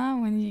Alabama,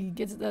 when he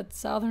gets that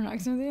southern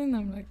accent in,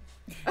 I'm like,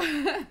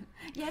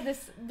 Yeah,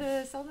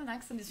 the southern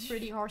accent is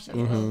pretty harsh.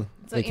 Mm-hmm.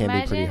 So It can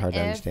be pretty imagine hard to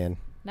if understand.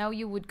 Now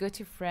you would go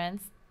to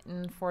France,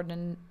 and for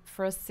the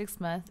first 6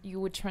 months, you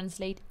would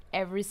translate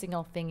every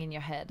single thing in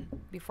your head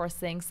before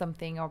saying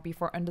something or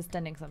before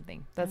understanding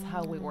something. That's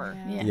how we were.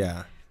 Yeah.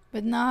 Yeah.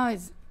 but now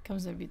it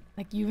comes a bit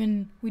like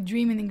even we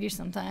dream in English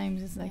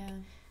sometimes. It's like,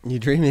 You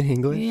dream in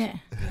English? yeah,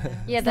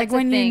 Yeah, it's that's like the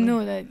when thing. you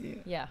know that.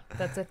 Yeah,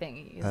 that's the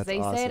thing. That's They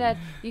say awesome. that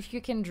if you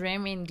can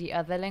dream in the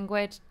other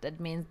language, that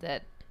means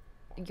that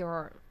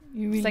your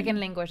You really, second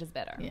language is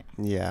better. Yeah.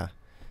 Yeah.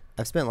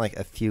 I've spent like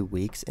a few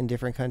weeks in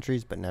different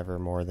countries, but never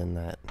more than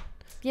that.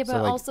 Yeah, So,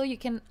 but like- also you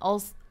can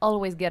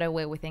always get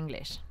away with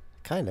English.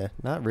 Kinda.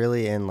 Not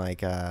really in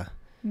like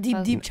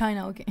deep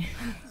China. Okay.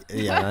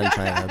 yeah, not in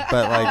China,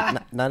 but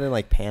like not in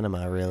like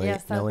Panama really. Yeah,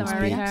 no South one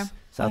America. speaks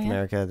South Oh, yeah?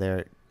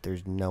 America.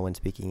 There's no one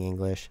speaking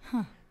English.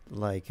 Huh.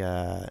 Like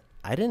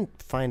I didn't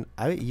find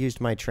I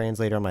used my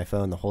translator on my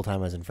phone the whole time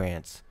I was in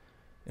France,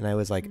 and I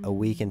was like a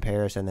week in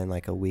Paris and then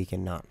like a week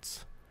in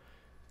Nantes,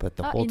 but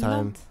the whole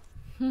time.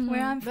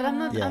 Where I'm But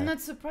from. Yeah. I'm not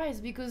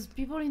surprised because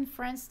people in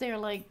France they're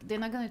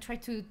not gonna try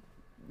to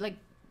like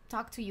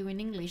talk to you in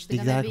English. They're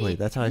Exactly. Gonna be,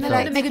 That's how I they're felt.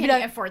 not gonna make They're any gonna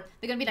be like- effort.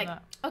 They're gonna be like,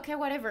 No. okay,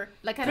 whatever.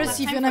 Like I don't Plus,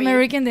 have if time you're an for you.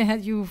 American, they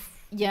had you.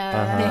 Yeah.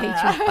 Uh-huh. They hate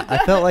you. I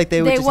felt like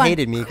they They just want-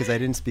 hated me because I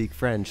didn't speak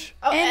French.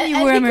 Oh, And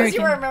you were because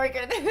you were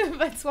American. American.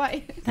 That's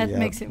why. That Yep.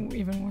 makes it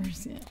even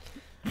worse. Yeah.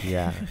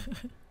 Yeah.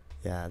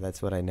 Yeah,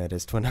 that's what I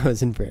noticed when I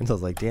was in France. I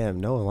was like, damn,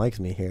 no one likes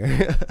me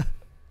here.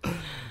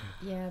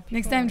 Yeah.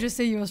 Next time, just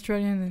say you're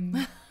Australian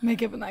and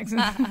make up an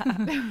accent,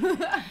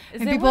 and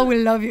They people will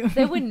love you.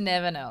 They would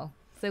never know.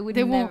 They would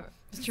They never. won't.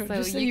 It's true. So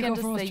Just say you you can come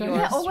just from say Australia.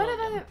 you're Yeah. Or what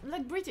Australian. about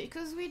like British?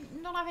 Because we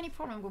don't have any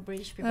problem with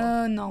British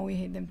people. No, we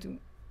hate them too.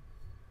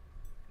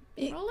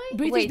 Really?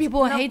 British Wait,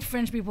 people no. hate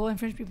French people, and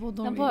French people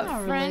don't. No, really. but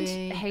Not French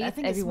really. hate I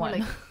think it's more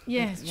everyone. like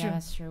Yeah, it's yeah, true.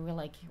 that's true.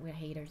 We're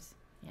haters.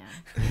 Yeah.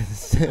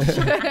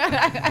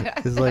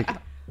 It's like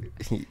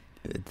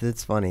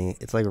it's funny.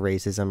 It's like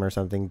racism or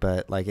something,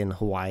 but like in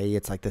Hawaii,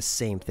 it's like the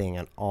same thing,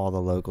 and all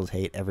the locals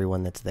hate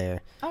everyone that's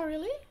there. Oh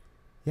really?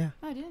 Yeah.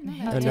 I didn't know They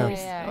that. hate Oh, no.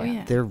 tourists. Yeah, Oh yeah.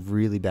 yeah. They're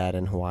really bad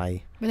in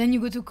Hawaii. But then you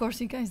go to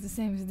Corsica, it's the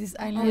same. It's this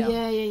Oh island,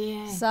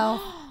 yeah.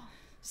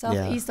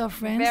 southeast of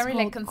France, Very,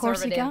 like, called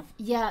Corsica. conservative.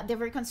 Yeah, they're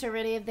very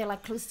conservative. They're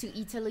like close to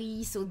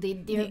Italy, so they're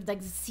They-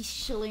 like the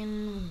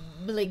Sicilian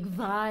like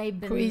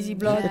vibe. Crazy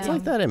and, blood. Yeah. It's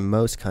like that in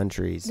most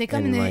countries. They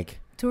come and in like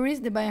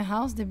Tourists, they buy a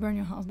house, they burn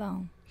your house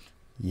down.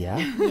 Yeah.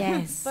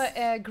 Yes.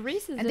 But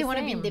Greece is And the they want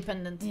to be same.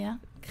 independent. yeah.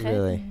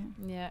 Really?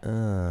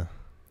 Yeah.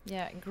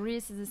 Yeah,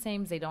 Greece is the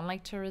same. They don't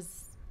like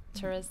tourists.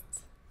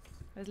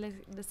 It's like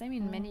the same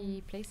in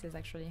many places,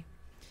 actually.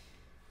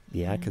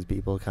 Yeah, because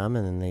people come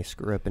and then they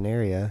screw up an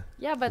area.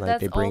 Yeah, but Like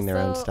that's they bring their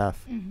own also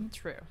stuff. Mm-hmm.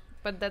 true.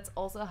 But that's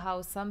also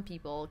how some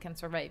people can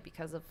survive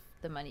because of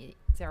the money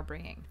they are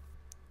bringing.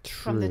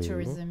 From the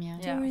True. tourism, yeah.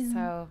 Yeah. Tourism.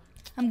 So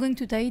I'm going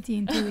to Tahiti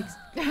in 2 weeks.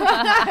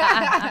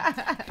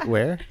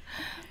 Where?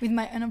 With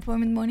my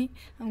unemployment money,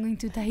 I'm going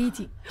to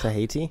Tahiti.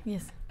 Tahiti?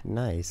 Yes.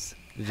 Nice.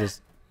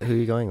 Just who are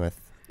you going with?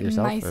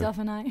 Yourself? or- Myself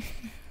and I.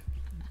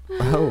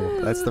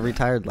 Oh, that's the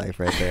retired life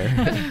right there.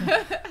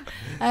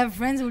 I have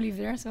friends who live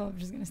there, so I'm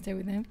just going to stay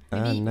with them.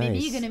 Maybe, nice. maybe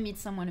you're gonna meet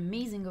someone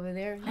amazing over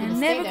there. You're And gonna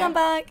stay never there. come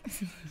back.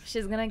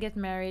 she's gonna get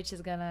married.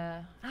 She's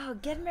gonna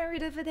get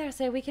married over there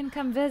so we can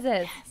come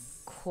visit.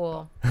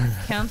 Cool.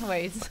 Can't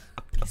wait.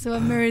 So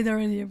I'm married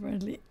already,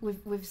 apparently.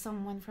 With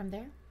someone from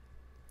there.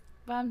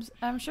 But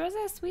I'm sure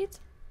they're sweet.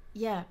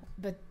 Yeah,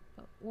 but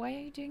Why are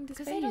you doing this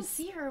because face? I don't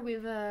see her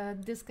with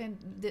this kind.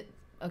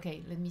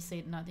 Okay, let me say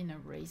it not in a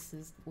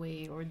racist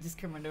way or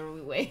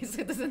discriminatory way,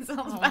 so it doesn't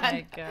sound Oh bad.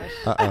 my gosh.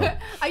 Uh-oh.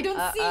 I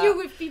don't see you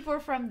with people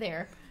from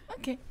there.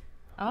 Okay.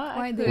 Oh,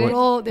 Why I they could. were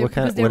all, they, What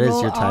kind? because they What is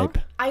all your are. type?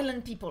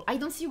 Island people. I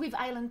don't see you with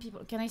island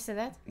people. Can I say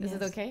that? Is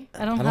it Yes. okay?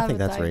 I don't I don't have think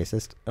a that's type.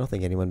 racist. I don't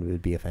think anyone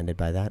would be offended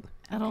by that.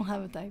 I don't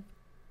have a type.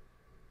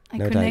 I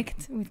No type.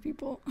 connect with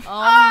people. Oh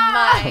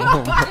my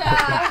Oh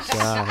gosh.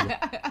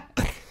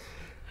 God.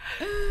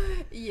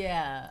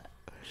 Yeah,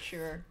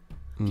 sure.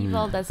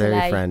 People that's very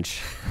like-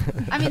 French.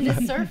 I mean,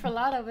 they surf a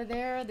lot over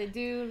there. They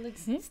do like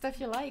stuff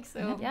you like.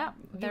 So Yeah,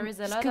 there is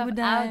a lot Scuba of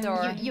dive.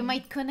 outdoor. you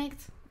might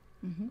connect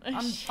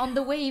Mm-hmm. on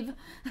the wave.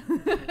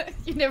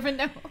 You never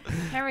know.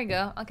 Here we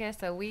go. Okay,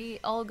 so we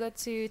all go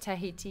to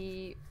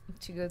Tahiti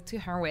to go to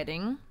her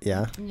wedding.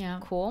 Yeah. Yeah.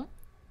 Cool.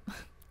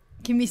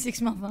 Give me 6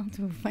 months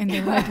to find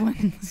the right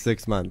one.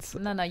 6 months.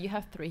 No, you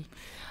have 3.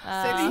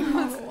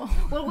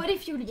 Well, what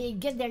if you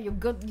get there, you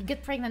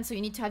get pregnant, so you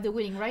need to have the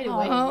wedding right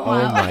away? Oh, Oh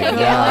wow. my Okay,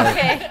 God.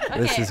 Okay.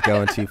 This is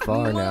going too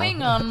far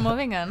now.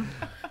 Moving on.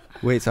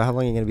 Wait, so how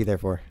long are you going to be there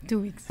for? 2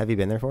 weeks. Have you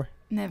been there for?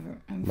 Never.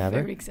 I'm Never?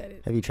 very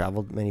excited. Have you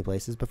traveled many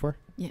places before?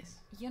 Yes.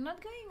 You're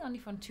not going only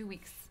for 2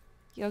 weeks.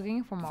 You're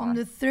going for more. From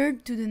the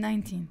 3rd to the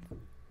 19th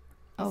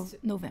of It's-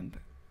 November.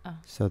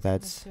 So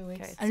that's...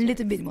 Okay. A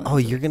little bit more. Oh,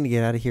 you're going to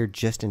get out of here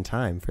just in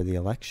time for the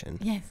election.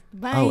 Yes.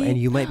 Bye. Oh, and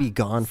you might be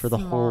gone for the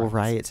whole Smart.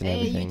 riots and Hey,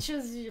 everything. you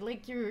choose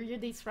like your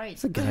dates right.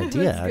 It's a good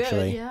idea, That's good,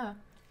 actually. yeah.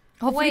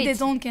 Hopefully they Wait.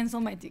 don't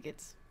cancel my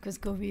tickets. Because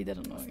COVID, I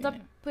don't know. Stop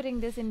putting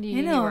this in the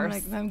You know,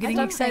 universe. I'm getting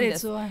don't think excited,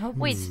 this. so I hope.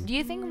 Wait, Hmm. do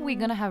you think we're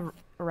gonna have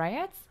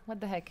riots? What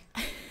the heck?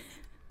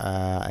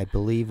 I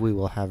believe we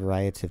will have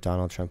riots if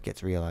Donald Trump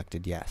gets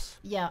reelected, yes.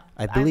 Yeah.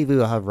 I believe we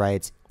will have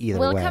riots either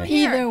We'll way. come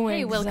here. Either way,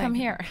 Hey, we'll come exactly.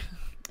 here.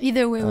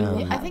 Either way, we Um,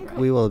 will. I have think right.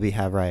 we will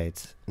have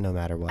riots no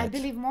matter what. I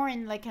believe more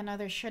in like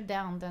another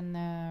shutdown than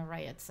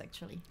riots.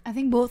 Actually, I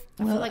think both.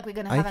 I Will, feel like we're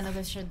gonna I have th-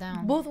 another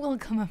shutdown. both will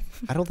come up.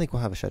 I don't think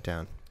we'll have a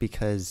shutdown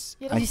because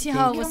You I you see think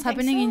how it You was don't think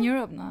happening in so?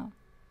 Europe now.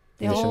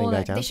 They They're shutting all back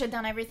like down? They shut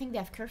down everything. They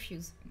have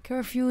curfews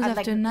curfews at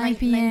after like 9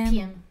 p.m. 9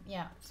 p.m.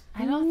 Yeah.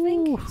 I don't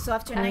think. So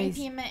after Paris.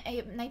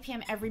 9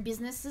 p.m. every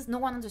businesses, no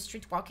one on the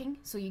street walking,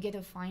 so you get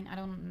a fine. I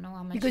don't know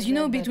how much. Because is you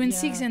know, that, but between yeah.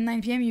 6 and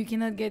 9 p.m. you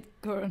cannot get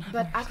corona.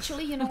 But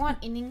actually, you know what?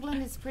 In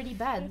England, it's pretty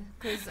bad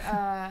because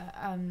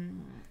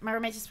my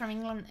roommate is from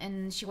England,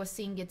 and she was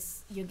saying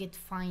you get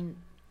fined.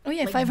 Oh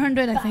yeah, like,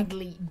 500 I think.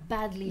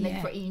 badly, like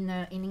Yeah. for in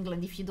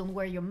England, if you don't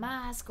wear your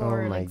mask Oh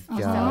or my like stuff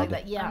God. like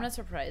that. Yeah. I'm not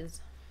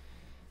surprised.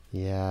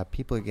 Yeah,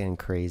 people are getting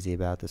crazy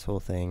about this whole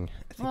thing.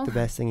 I think Well- the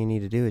best thing you need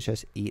to do is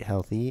just eat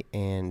healthy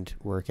and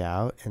work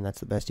out, and that's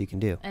the best you can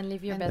do. And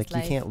live your And, best Like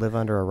life. you can't live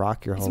under a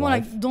rock your It's whole more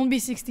life. like don't be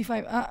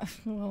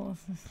 65. Well,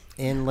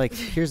 And like,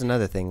 here's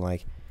another thing.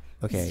 Like,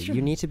 okay, It's true.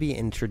 you need to be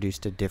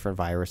introduced to different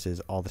viruses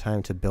all the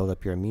time to build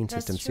up your immune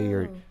That's system. So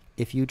you're, true.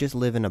 if you just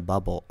live in a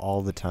bubble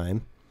all the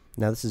time,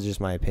 now this is just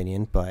my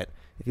opinion, but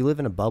if you live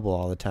in a bubble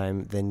all the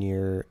time, then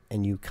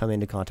and you come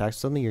into contact with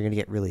something, you're gonna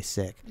get really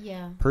sick.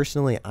 Yeah.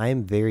 Personally,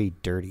 I'm very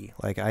dirty.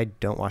 Like I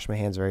don't wash my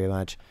hands very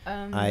much.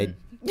 I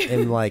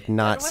am like That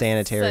not was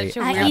sanitary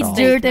such a I at eat all.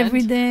 dirt statement.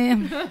 every day.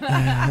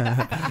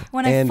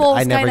 When I And fall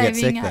I never get skydiving,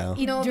 sick, I though.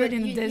 eat No, dirt but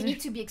in the you desert. need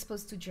to be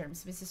exposed to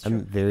germs. This is true. I'm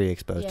very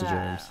exposed to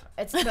Yeah. germs.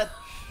 It's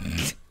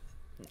but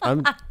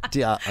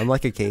I'm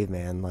like a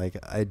caveman. Like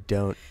I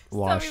don't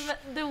wash. Sorry,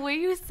 but the way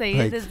you say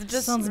Like- it is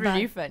just Sounds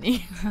really bad.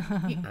 funny.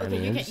 okay,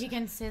 mean, you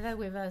can say that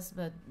with us,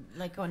 but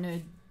like on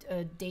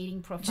a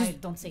dating profile,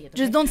 Just- don't say it.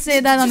 Just okay? don't say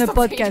that on a Just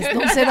don't say podcast. it.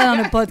 Don't say that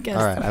on a podcast.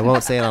 All right, I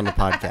won't say it on the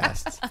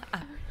podcast.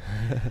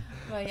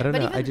 Well, yeah, I don't but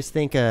know. even- I just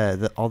think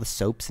all the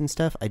soaps and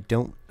stuff. I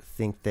don't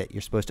think that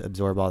you're supposed to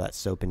absorb all that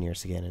soap in your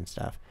skin and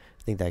stuff.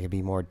 I think that could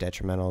be more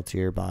detrimental to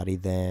your body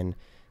than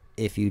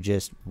if you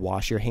just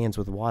wash your hands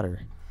with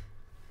water.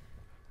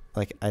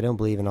 Like I don't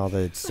believe in all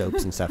the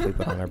soaps and stuff we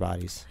put on our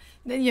bodies.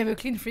 Then you have a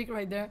clean freak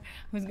right there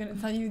who's gonna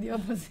tell you the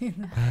opposite.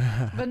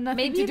 But nothing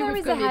Maybe to do there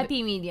with is a COVID.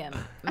 happy medium.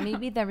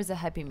 Maybe there is a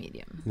happy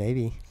medium.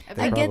 Maybe I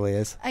there get- probably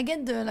is. I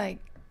get the like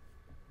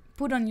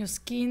put on your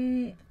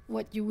skin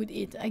what you would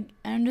eat. I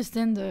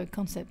understand the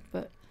concept,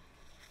 but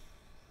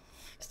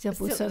still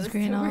put Still-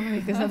 sunscreen still- on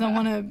because I don't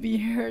want to be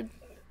hurt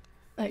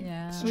like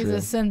Yeah. with True.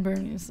 a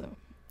sunburn. So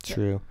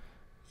True.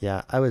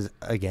 Yeah, I was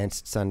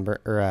against sunburn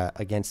or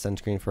against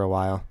sunscreen for a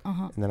while,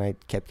 and then I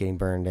kept getting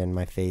burned, and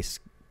my face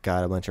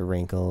got a bunch of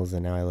wrinkles,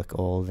 and now I look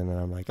old, and then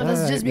I'm like, but that's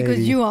 "Alright, just because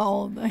maybe." you are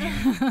old.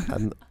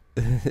 I'm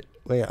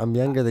wait, I'm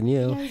younger than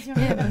you. Yeah, it's your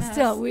Yeah, but ass.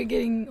 still, we're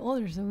getting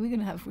older, so we're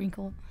gonna have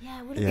wrinkles.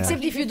 Yeah, what Yeah.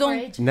 Except if you for don't-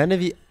 age? None of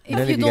you, If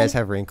none you of you guys don't-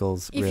 have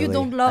wrinkles. if you really.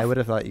 don't love- I would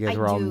have thought you guys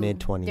were all do. mid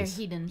They're 20s.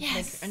 hidden,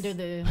 Yes. like under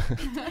the.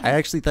 I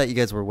actually thought you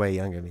guys were way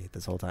younger than me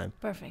this whole time.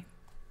 Perfect.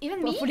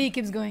 Even me. Hopefully, it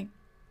keeps going.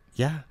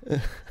 Yeah,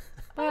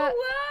 Oh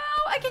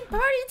wow! I can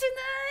party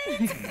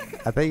tonight.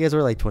 I thought you guys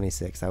were like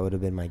 26. That would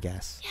have been my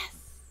guess.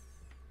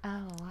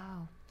 Oh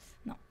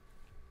wow!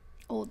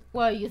 Old.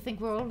 Well, you think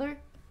we're older?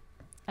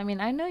 I mean,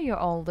 I know you're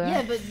older.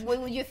 Yeah, but what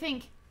would you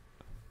think?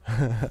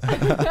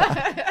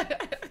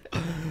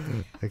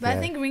 Okay. But I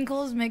think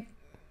wrinkles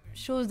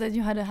shows that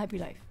you had a happy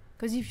life.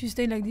 Because if you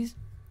stay like this,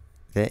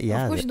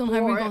 Yeah, of course th- you don't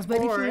have Or- wrinkles. But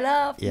if or- you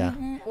laugh, Yeah.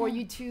 Or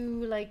you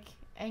too like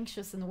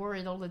anxious and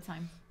worried all the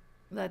time?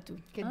 that too.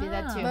 Could be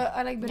that Ah. too. But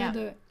I like better Yeah.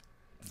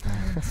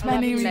 the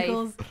smiling Lovely life.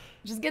 wrinkles.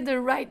 Just get the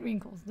right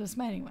wrinkles, the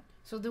smiling one.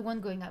 So the one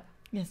going up.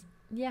 Yes.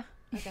 Yeah.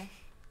 Okay.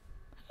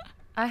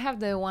 I have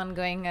the one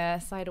going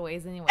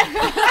sideways anyway.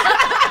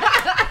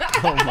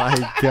 oh my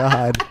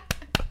god.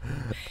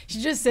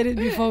 She just said it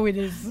before we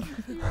did.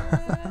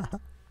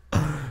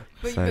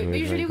 But Sideways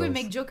usually we wrinkles.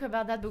 make joke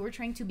about that, but we're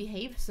trying to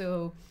behave.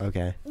 So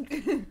Okay.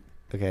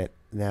 Okay.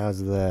 Now's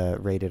the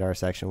rated R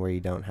section where you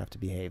don't have to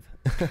behave.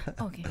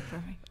 Okay,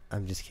 perfect.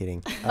 I'm just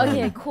kidding.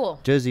 Okay, cool.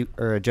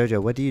 Jojo,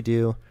 what do you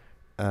do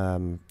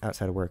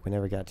outside of work? We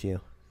never got to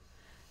you.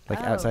 Like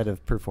Oh. outside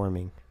of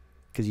performing,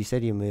 because you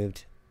said you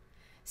moved.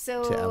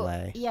 So To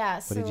LA. Yeah.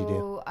 What did you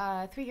do?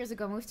 3 years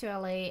ago, I moved to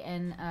LA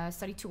and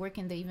started to work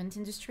in the event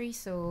industry.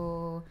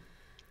 So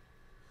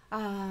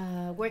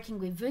working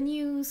with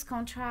venues,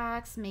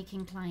 contracts,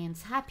 making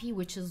clients happy,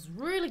 which is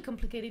really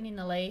complicated in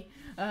LA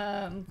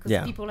because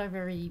Yeah. people are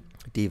very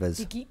Divas.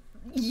 Tiki.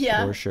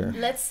 yeah, For sure.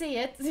 let's say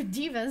it,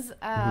 divas,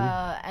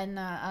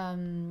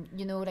 and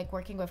you know, like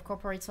working with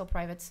corporates or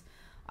privates.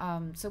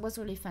 So it was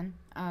really fun.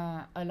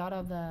 A lot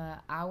of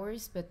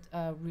hours, but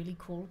really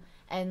cool.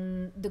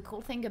 And the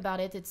cool thing about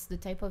it, it's the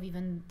type of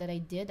event that I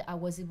did. I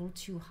was able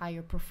to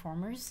hire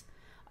performers.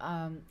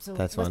 So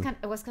That's fun.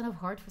 it was kind of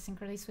hard for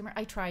synchronized swimmer.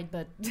 I tried,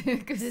 but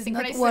because There's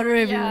not water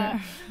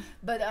everywhere.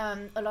 But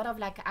a lot of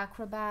like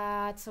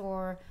acrobats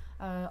or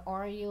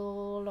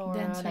aerial or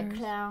like Dancers.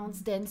 clowns,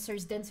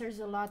 dancers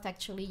a lot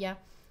actually. Yeah.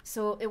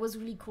 So it was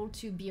really cool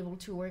to be able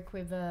to work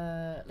with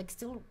like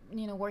still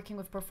working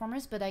with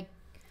performers, but I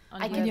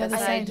On On the other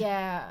side.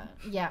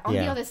 on the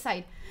Yeah. other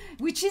side,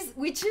 which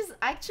is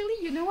actually,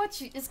 you know what,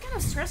 it's kind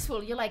of stressful.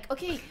 You're like,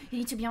 okay, you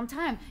need to be on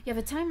time. You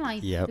have a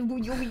timeline. Yep.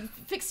 We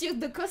fix you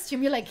the costume.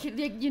 You're like A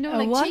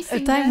what?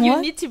 chasing A time them. You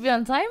What? need to be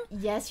on time?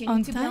 Yes, you On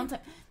need to be time? on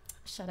time.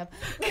 Shut up.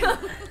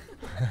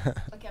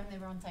 Okay, I'm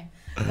never on time.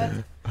 But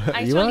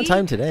you were on Actually-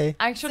 time today.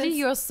 Actually, Since-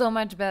 you're so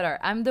much better.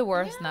 I'm the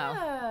worst now.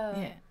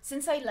 Yeah.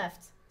 Since I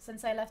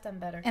left, I'm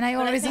better. And I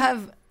But always think-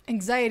 have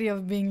anxiety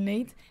of being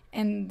late.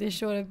 And they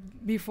showed up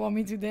before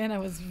me today, and I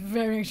was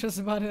very anxious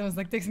about it. I was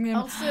like texting them,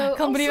 Also,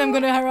 can't believe I'm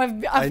gonna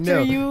arrive after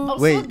know. you.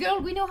 Also, Wait.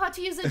 girl, we know how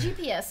to use a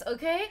GPS,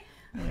 okay?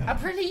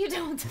 Apparently you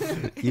don't.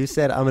 You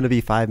said I'm gonna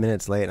be 5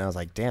 minutes late, and I was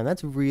like, damn,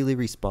 that's really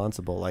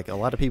responsible. Like a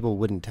lot of people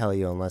wouldn't tell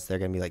you unless they're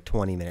gonna be like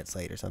 20 minutes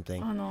late or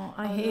something. Oh no,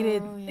 I Oh, hate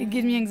it. yeah. It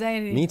gives me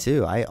anxiety. Me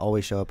too. I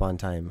always show up on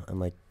time. I'm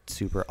like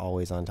super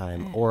always on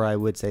time, or I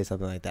would say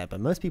something like that, but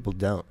most people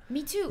don't.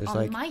 Me too, There's on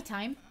like- my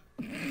time.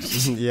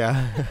 Yeah.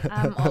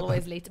 I'm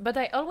always late, but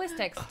I always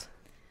text.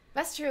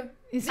 That's true.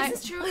 It's,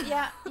 This is true.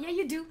 Yeah,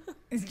 you do.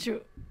 it's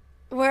true.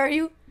 Where are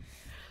you?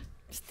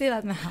 Still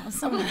at my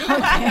house. I'm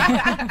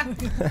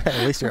like, At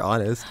least you're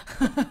honest.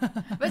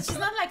 But she's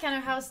not like in her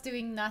house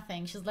doing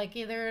nothing. She's like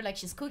either like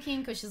she's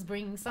cooking because she's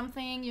bringing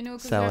something,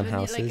 'cause Selling they're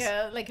having,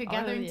 houses. like a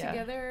gathering yeah.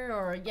 together,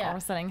 or Or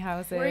selling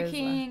houses.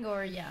 working,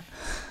 or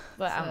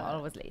But I'm So-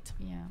 always late.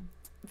 yeah.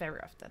 Very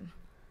often.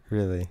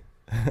 Really.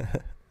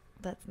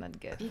 That's not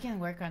good. You can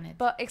work on it.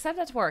 But except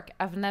at work,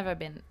 I've never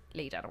been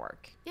late at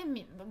work. Yeah,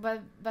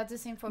 but that's the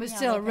same for but me. I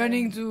still, like,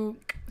 running to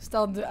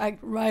start the act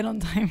right on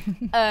time.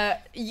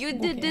 You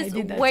did Okay, this I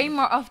did that way too.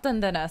 more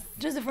often than us.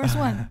 Just the first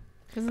one.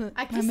 Because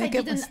At my least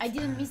makeup was... I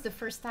didn't miss the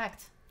first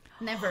act.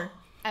 Never,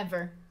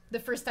 ever. The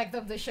first act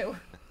of the show.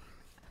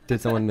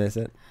 Did someone miss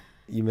it?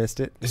 You missed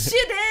it? She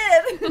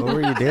did. What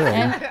were you doing?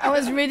 And I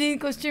was ready in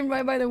costume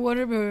right by the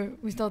water,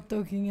 but we start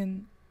talking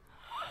and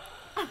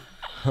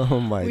Oh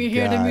my god. we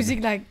hear the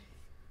music like...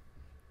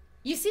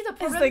 You see the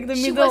problem? like the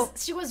middle.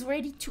 She was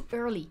ready too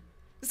early.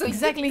 So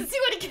Exactly. See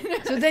what it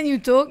can. So then you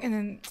talk and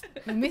then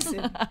you miss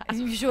it. If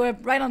you show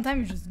up right on time,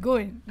 you just go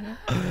in. You know?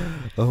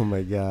 Oh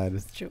my god.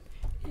 It's true.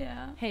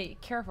 Yeah. Hey,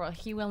 careful.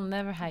 He will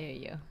never hire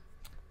you.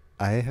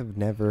 I have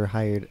never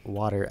hired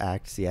water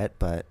acts yet,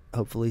 but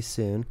hopefully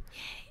soon.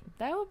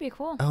 That would be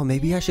cool. Oh,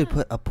 maybe I should Yeah.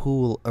 put a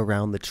pool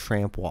around the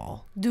tramp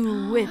wall.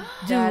 Do it.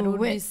 That Do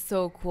would be it.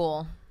 so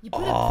cool. You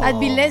put I'd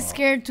be less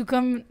scared to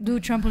come do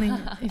trampoline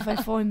if I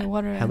fall in the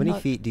water. How and many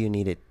not- feet do you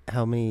need it?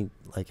 How many,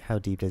 like, how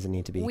deep does it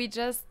need to be? We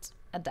just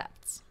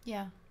adapt.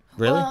 Yeah.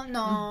 Really? Well,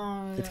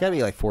 no. It's got to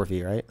be like 4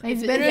 feet, right?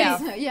 It's If it- better.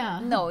 Yeah. Yeah.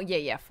 No,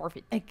 yeah, 4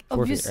 feet. Like 4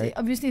 feet, obviously, right?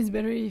 obviously, it's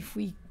better if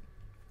we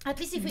At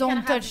least if we don't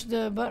can touch have,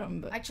 the bottom.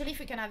 But actually, if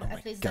we can have Oh my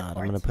at least God, that I'm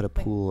part. going to put a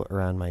like- pool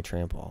around my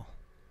tramp wall.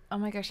 Oh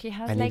my gosh, he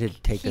has I like need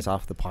to take he- this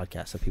off the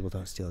podcast so people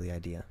don't steal the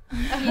idea.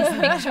 He's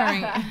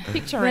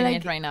picturing like-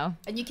 it right now.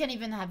 And you can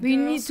even have We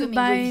girls need to swimming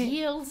buy- with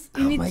heels.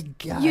 you need, God,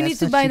 you that's need to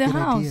such buy a the good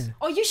house. idea.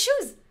 Oh, your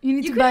shoes. You need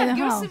You to could buy have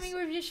the girls house. swimming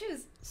with your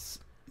shoes.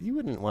 You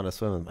wouldn't want to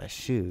swim with my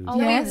shoes. Oh,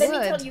 Yes. Let me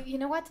would. tell you. You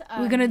know what?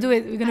 We're gonna do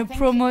it. We're I gonna think-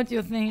 promote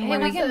your thing. Hey, We're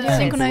we can do a it.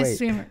 synchronized Wait.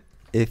 swimmer.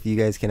 If you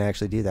guys can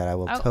actually do that, I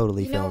will Oh,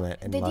 totally You know, film it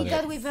and they love did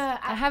that it. with I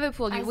have a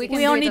pool. I We think can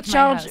We do only it at my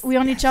charge. house. We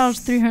only charge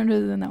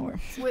 300 an hour.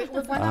 with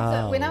one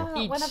of the one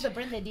Each. of the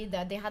brands they did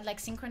that. They had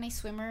like synchronized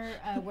swimmer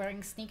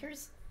wearing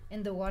sneakers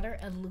in the water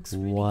and it looks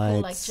really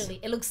cool. What? Actually,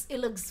 it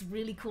looks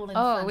really cool and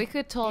Oh, fun. we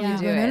could totally Yeah.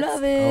 do You're gonna it.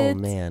 love it. Oh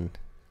man,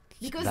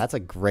 Because that's a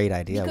great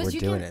idea. because We're you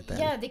doing can, it then.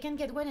 Yeah, they can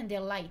get wet and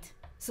they're light,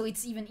 so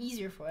it's even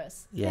easier for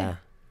us. Yeah.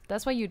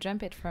 That's why you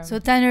jump it from. So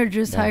Tanner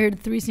just Yeah. hired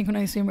 3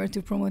 synchronized swimmers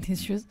to promote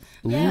his shoes.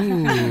 Yeah.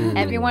 Ooh.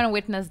 Everyone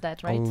witnessed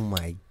that, right? Oh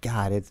my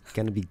God, it's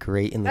gonna be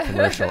great in the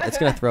commercial. It's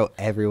gonna throw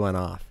everyone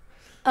off.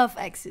 Off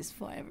axis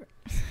forever.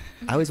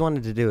 I always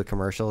wanted to do a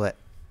commercial that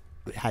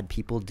had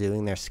people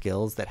doing their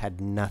skills that had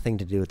nothing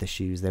to do with the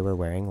shoes they were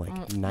wearing, like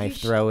Mm. knife You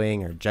should-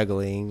 throwing or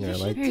juggling You or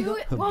should like Here you do go.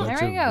 it. a Well, bunch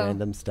there of you go.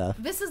 random stuff.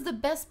 this is the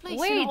best place. You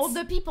Wait. know, all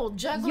the people,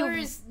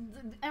 jugglers,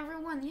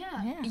 everyone.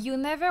 Yeah. Yeah. You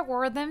never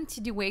wore them to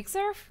do wake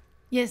surf?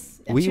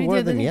 Yes. We actually, wore the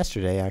other them day.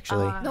 yesterday,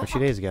 actually, No, or 2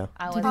 days ago.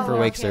 I To was do for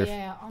wake okay, surf.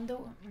 Yeah, on the,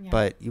 yeah.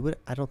 But you would,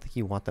 I don't think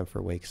you want them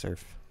for wake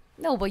surf.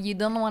 no, but you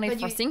don't want it But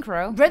for you-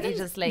 synchro. Brendan, You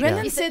just like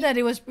Brendan Yeah. said that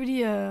it was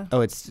pretty.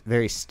 Oh, it's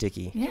very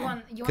sticky you Yeah.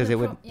 want because a it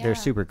would. pro- They're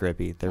yeah. super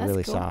grippy. They're That's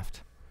really cool.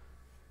 soft.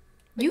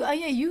 You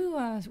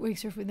wake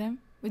surf with them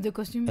with the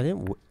costume. I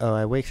didn't.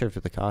 I wake surfed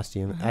with the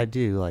costume. Uh-huh. I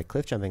do like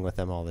cliff jumping with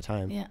them all the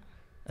time. Yeah,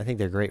 I think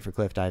they're great for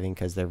cliff diving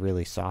because they're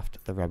really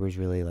soft. The rubber's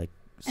really like.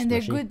 and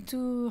they're smushy. good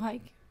to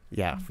hike.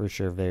 Yeah, for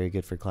sure. Very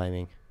good for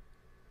climbing.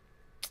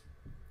 I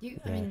Yeah.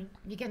 mean,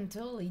 you can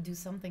totally do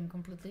something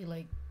completely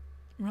like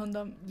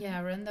Random.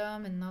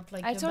 random and not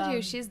like. I told you,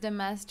 about- she's the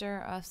master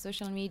of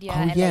social media. Oh,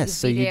 and, yes, like,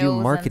 so you do videos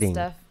and marketing.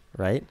 stuff.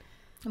 Right.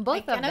 Both I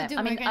of cannot them. do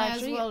I mean, marketing as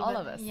actually, well, all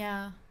but of us.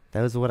 Yeah.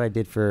 That was what I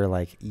did for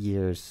like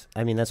years.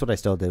 I mean, that's what I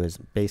still do. Is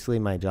basically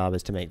my job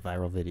is to make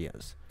viral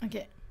videos,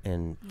 Okay,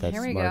 and that's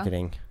Here we go.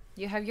 marketing.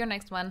 You have your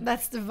next one.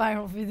 that's the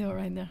viral video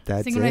right there.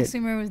 That's Synchronized it.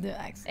 swimmer with the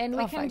axe. And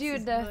we off can do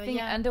axis. the thing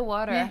Yeah.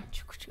 underwater. Yeah.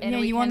 And yeah,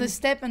 we you want can- to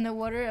step in the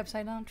water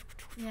upside down.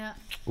 Yeah.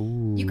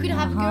 Ooh. You could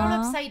have a girl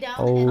Uh-huh. upside down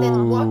and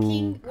then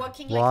walking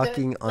Walking like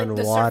the, on like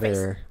the water.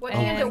 surface. Walking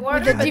in the And water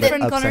with the and then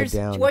different upside colors.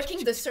 down.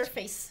 working the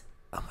surface.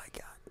 Oh my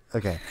god.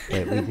 Okay,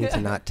 wait. We need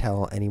to not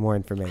tell any more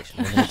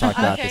information. We're going to talk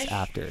about this Okay.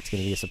 after. It's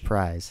going to be a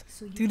surprise.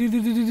 So you,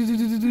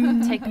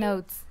 Take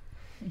notes.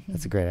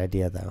 That's a great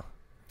idea, though.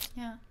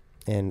 yeah.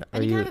 And are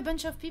And you can you? have a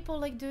bunch of people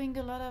like doing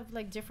a lot of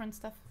like different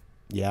stuff.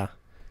 Yeah.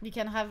 You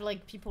can have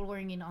like people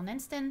wearing it on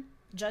handstand,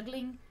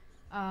 juggling,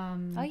 Oh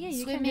yeah,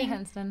 you swimming. can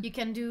be handstand. You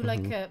can do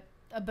like Mhm.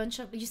 a bunch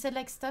of. You said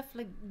like stuff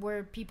like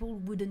where people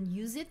wouldn't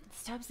use it.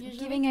 Stop usually.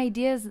 giving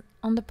ideas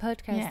on the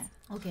podcast.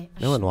 Yeah. Okay.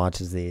 No one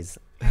watches these.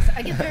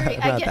 I get very.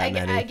 Not that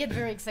many. I get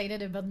very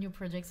excited about new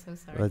projects. So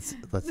sorry.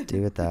 Let's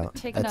do it though.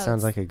 Take That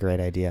sounds notes. like a great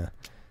idea.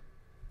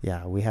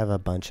 Yeah, we have a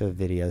bunch of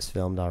videos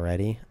filmed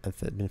already. I've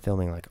been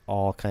filming like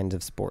all kinds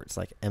of sports,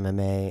 like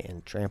MMA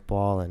and tramp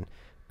ball and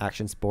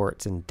action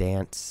sports and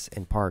dance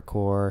and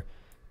parkour.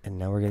 And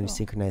now we're going to do Cool.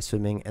 synchronized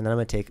swimming. And then I'm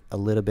going to take a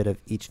little bit of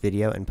each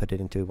video and put it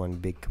into one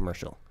big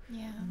commercial.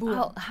 Yeah. Boom.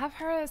 I'll have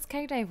her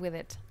skydive with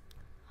it.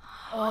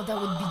 Oh, that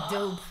would be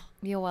dope.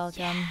 You're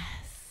welcome.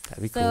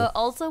 That'd be So cool.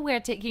 also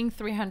we're taking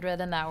 300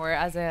 an hour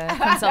as a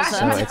So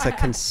consultant. it's a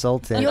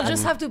consultant. You'll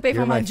just and have to pay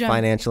you're for my my jump.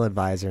 financial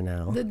advisor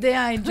now. The day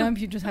I jump,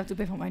 you just have to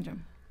pay for my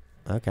jump.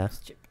 Okay.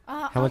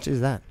 How How much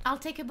is that? I'll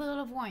take a bottle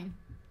of wine.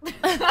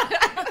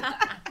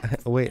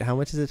 Wait, how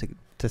much is it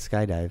to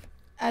skydive?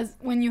 As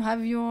when you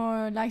have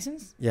your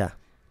license, Yeah.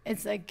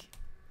 it's like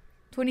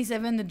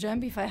 27 the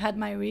jump if I had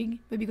my rig,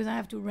 but because I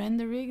have to rent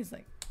the rig, it's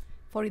like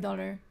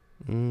 $40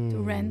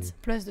 to rent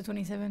plus the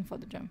 27 for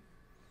the jump.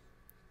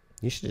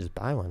 You should just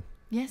buy one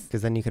Yes,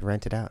 because then you could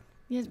rent it out.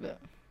 yes, but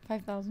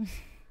 5,000.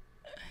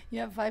 You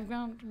have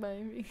 $5,000 to buy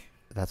a rig.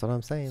 That's what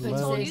I'm saying. But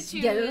Low. it's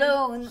get a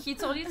loan. He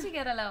told you to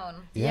get a loan.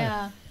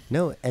 Yeah.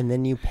 No, and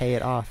then you pay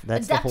it off.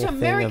 That's the Adapt whole to thing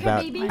America,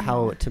 about baby.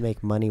 how to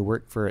make money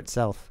work for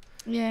itself.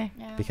 Yeah.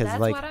 Yeah. Because That's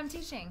like, what I'm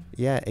teaching.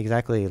 yeah,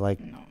 exactly. Like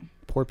No.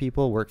 poor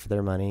people work for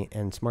their money,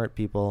 and smart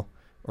people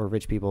or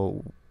rich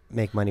people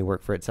make money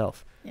work for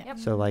itself. Yeah. Yep.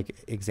 So like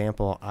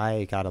example,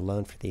 I got a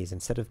loan for these.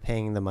 Instead of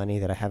paying the money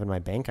that I have in my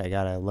bank, I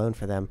got a loan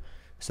for them.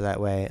 So that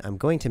way I'm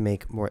going to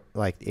make more,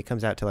 like it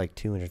comes out to like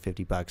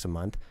 $250 a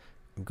month.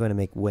 I'm going to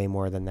make way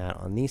more than that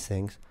on these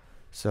things.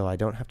 So I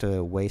don't have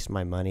to waste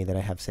my money that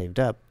I have saved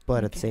up,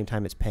 but at the Okay. same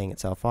time, it's paying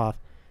itself off.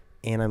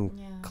 And I'm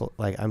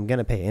Yeah. I'm going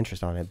to pay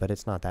interest on it, but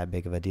it's not that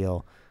big of a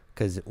deal.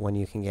 Because when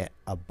you can get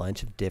a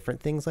bunch of different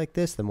things like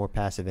this, the more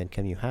passive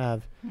income you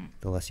have,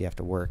 the less you have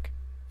to work.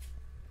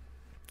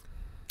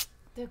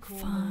 They're cool.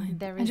 Fine.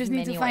 There I is just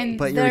need to many find. ways.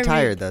 But you're the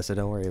retired, though, so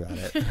don't worry about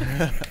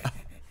it.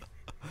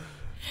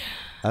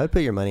 I would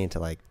put your money into,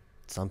 like,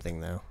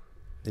 something, though.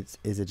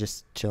 Is it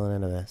just chilling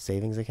in a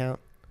savings account?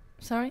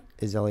 Sorry.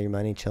 Is all your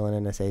money chilling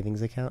in a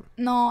savings account?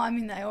 No, I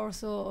mean I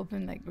also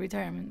opened like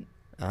retirement.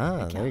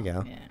 Ah, there you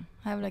account. go. Yeah,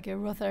 I have like a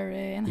Roth IRA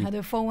and You- had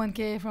a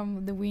 401k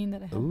from the win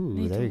that I had. Ooh,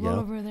 need there to you roll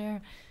go. over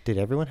there. Did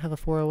everyone have a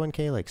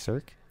 401k like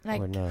Cirque?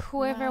 Like or no?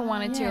 Whoever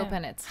wanted to Yeah.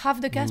 open it.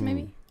 half the cast Mm.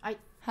 maybe. I-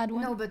 had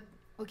one. No, but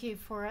okay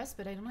for us,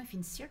 but I don't know if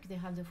in Cirque they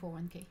have the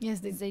 401k. Yes,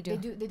 they They do. They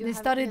do. they have-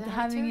 started they have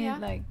having to, it yeah?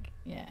 like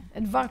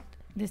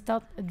they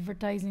start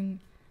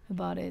advertising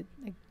about it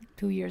like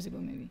 2 years ago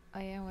maybe. Oh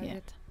yeah, was Yeah.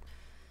 it?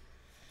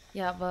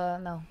 Yeah, but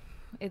no,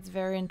 it's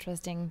very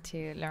interesting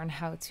to learn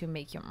how to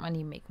make your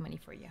money make money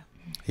for you.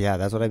 Yeah,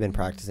 that's what I've been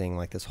practicing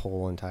like this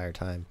whole entire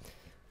time.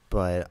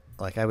 But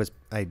like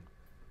I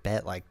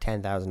bet like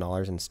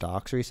 $10,000 in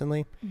stocks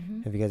recently.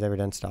 Mm-hmm. Have you guys ever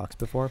done stocks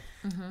before?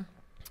 Mm-hmm.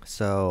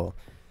 So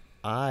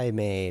I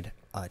made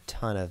a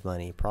ton of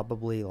money,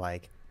 probably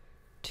like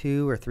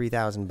 $2,000 or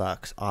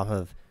 $3,000 off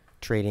of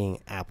trading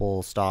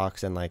Apple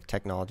stocks and like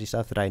technology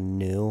stuff that I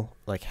knew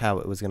like how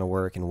it was going to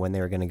work and when they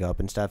were going to go up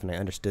and stuff, and I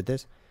understood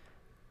this.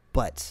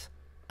 But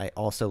I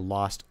also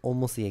lost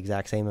almost the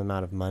exact same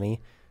amount of money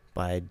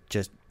by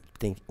just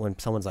when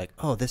someone's like,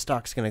 "Oh, this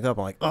stock's going to go up,"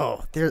 I'm like,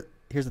 "Oh, here's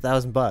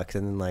 $1,000,"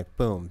 and then like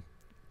boom,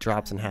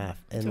 drops in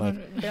half. And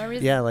like There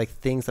is like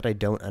things that I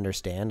don't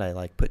understand, I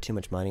like put too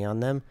much money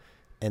on them,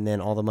 and then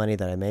all the money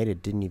that I made,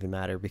 it didn't even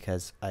matter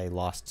because I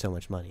lost so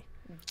much money.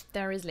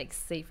 there is like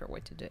safer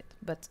way to do it,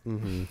 but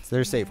So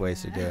there's safe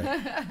ways to do it.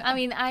 I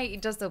mean, I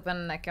just opened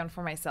an account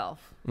for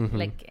myself. Mhm.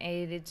 Like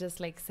it's just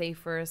like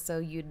safer, so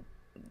you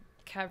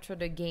capture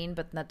the gain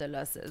but not the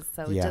losses.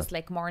 So Yeah. it's just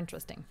like more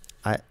interesting.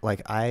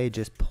 I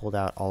just pulled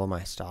out all of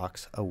my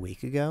stocks a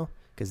week ago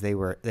because they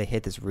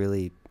hit this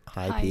really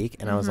high peak,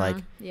 and I was like,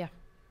 yeah,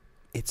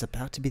 it's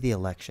about to be the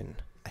election.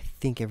 I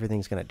think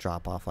everything's gonna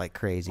drop off like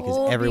crazy because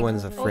Oh,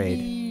 everyone's because- afraid.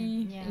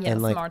 Yeah. yeah,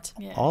 And, like, smart.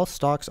 Yeah. All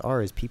stocks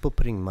are is people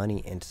putting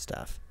money into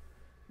stuff.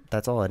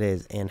 That's all it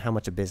is, and how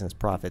much a business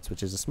profits,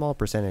 which is a small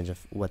percentage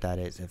of what that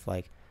is. If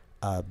like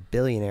a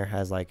billionaire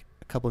has like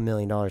a couple $1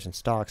 million in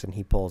stocks and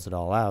he pulls it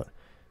all out,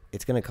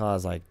 it's gonna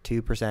cause like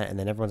 2%, and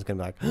then everyone's gonna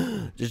be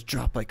like, just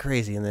drop like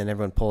crazy, and then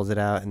everyone pulls it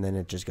out, and then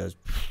it just goes.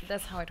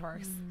 That's how it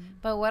works.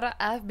 Mm. But what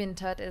I've been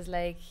taught is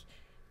like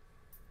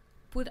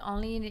put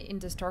only in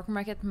the stock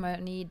market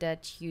money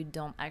that you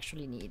don't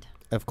actually need.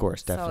 Of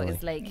course, definitely. So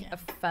it's like Yeah. a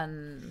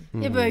fun.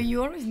 Yeah, Mhm. but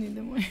you always need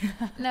the money.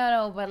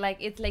 No, but like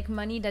it's like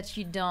money that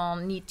you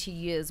don't need to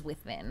use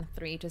within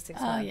 3 to 6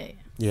 Oh months. yeah.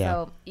 Yeah.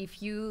 So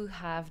if you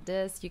have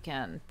this, you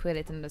can put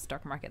it in the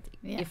stock market.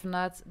 Yeah. If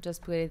not,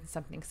 just put it in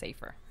something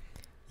safer.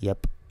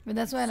 Yep. But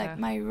that's why, like So-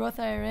 my Roth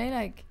IRA,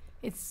 like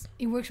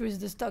it works with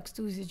the stocks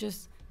too. It's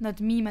just not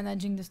me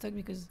managing the stock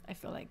because I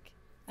feel like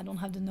I don't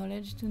have the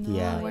knowledge to know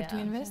Yeah. where to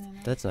Yeah. invest.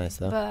 That's nice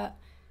though. But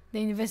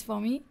they invest for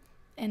me,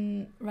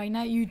 and right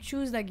now you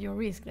choose like your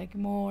risk, like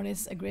more or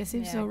less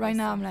aggressive. Yeah, So right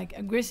now I'm aggressive. like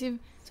aggressive,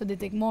 so they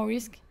take more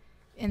risk,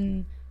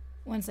 and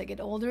once I get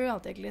older, I'll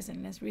take less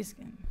and less risk,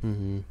 and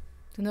Mm-hmm.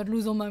 to not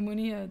lose all my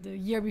money the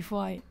year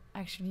before I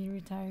actually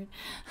retired.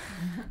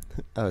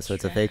 Oh, so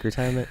it's a fake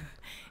retirement.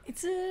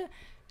 It's a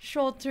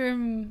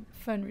short-term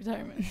fun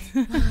retirement.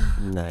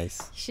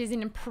 Nice. She's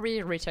in a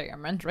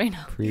pre-retirement right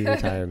now.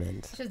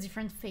 Pre-retirement. It's just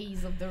different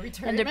phase of the And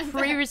retirement. the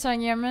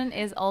pre-retirement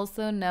is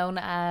also known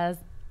as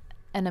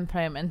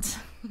unemployment.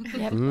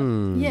 Yep.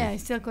 Mm. Yeah, I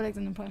still collect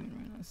unemployment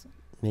right now, so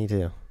Me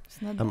too.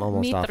 it's not I'm bad.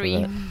 almost Me off three.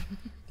 of it.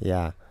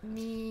 Yeah.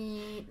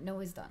 Me, no,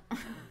 it's done.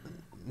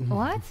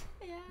 What?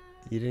 Yeah.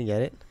 You didn't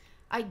get it?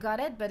 I got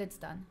it, but it's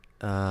done.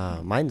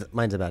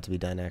 Mine's about to be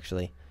done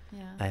actually.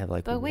 Yeah. I have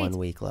like But 1 wait.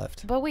 week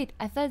left. But wait,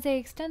 I thought they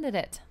extended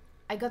it.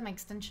 I got my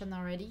extension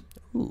already.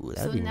 Ooh,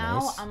 that'd So be now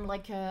nice. I'm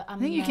like I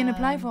think you can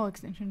apply for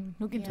extension.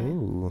 Look into yeah. it.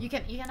 Ooh. You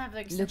can have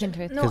like Look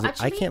into it. No, Because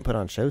actually, I can't put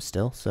on shows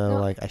still, so No.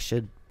 like I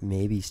should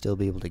maybe still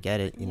be able to get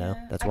it. You know,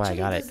 Yeah. that's why I Actually,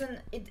 got it it.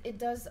 doesn't- It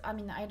does. I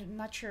mean, I'm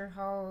not sure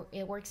how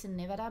it works in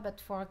Nevada,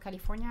 but for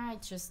California,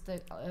 it just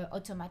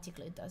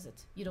automatically does it.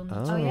 You don't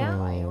need to Oh, yeah?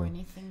 apply or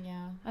anything.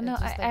 Yeah. I know.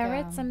 It's just I like,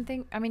 read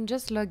something. I mean,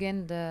 just log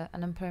in the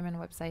unemployment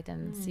website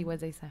and see Mm. what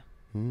they say.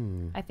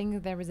 Hmm. I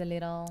think there is a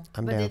little.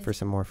 I'm but down it's- for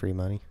some more free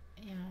money.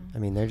 Yeah. I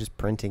mean, they're just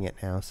printing it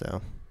now,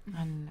 so I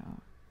don't know.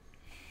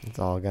 it's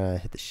all gonna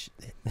hit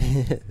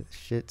the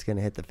shit's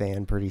gonna hit the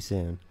fan pretty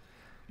soon.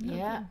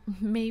 Yeah.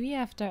 Maybe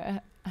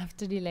after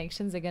the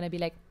elections, they're gonna be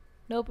like,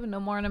 nope, no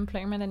more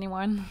unemployment,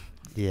 anyone.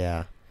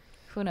 Yeah,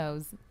 Who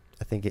knows?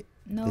 I think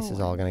No. this is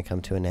all gonna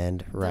come to an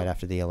end right The-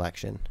 after the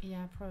election.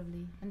 Yeah,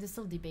 probably. And they're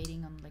still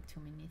debating on like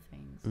too many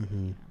things.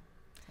 Mhm.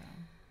 Yeah.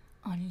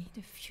 So. Only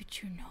the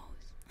future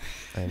knows.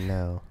 I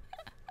know.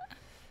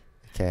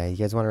 Okay, you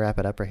guys want to wrap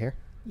it up right here?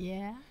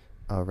 Yeah.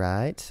 All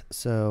right.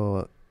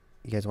 So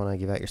you guys want to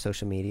give out your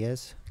social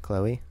medias?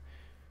 Chloe,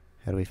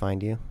 how do we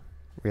find you?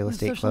 Real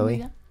estate Social Chloe.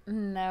 media?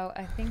 No,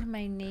 I think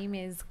my name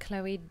is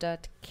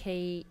Chloe.ktz.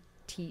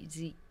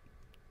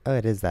 Oh,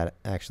 it is that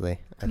actually.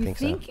 I You think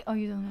think or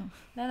you don't know?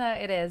 No,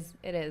 it is.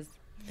 It is.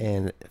 so.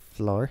 And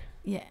Flore,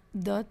 Yeah.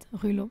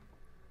 Rulleau.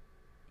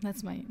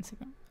 That's my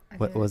Instagram.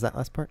 what was that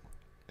last part?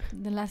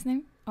 The last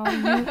name?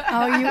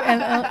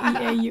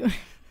 Rulleu.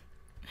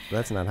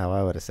 That's not how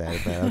I would have said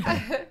it, but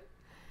okay.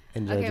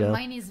 And Okay, Jojo,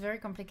 mine is very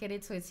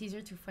complicated, so it's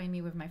easier to find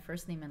me with my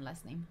first name and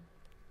last name.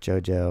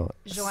 Jojo,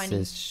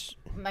 Joannie.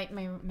 My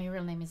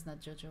real name is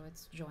not Jojo,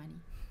 it's Joannie.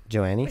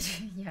 Joannie.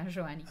 Yeah,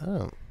 Joannie.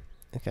 Oh,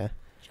 okay.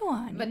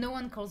 Joannie. But no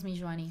one calls me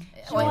Joannie.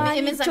 Joannie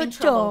It means I'm in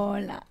trouble.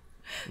 Ciociola.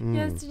 Mm.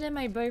 Yesterday,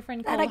 my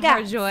boyfriend La called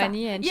her ragazza.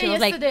 Joannie, and Yeah, she was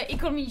like, yesterday he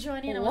called me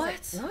Joannie, and I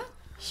was like, what?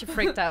 she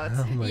freaked out.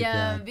 Oh my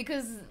Yeah, god.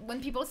 because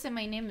when people say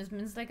my name, it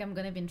means like I'm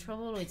gonna be in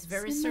trouble. It's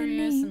very Say my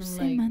serious, name, and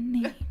say I'm my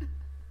like,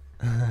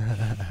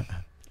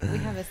 name. We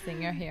have a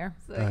singer here.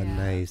 so, Oh, yeah.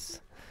 nice.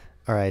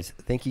 All right.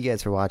 Thank you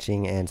guys for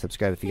watching and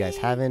subscribe if you guys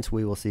haven't.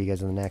 We will see you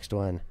guys in the next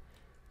one.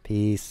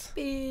 Peace.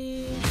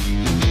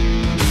 Peace.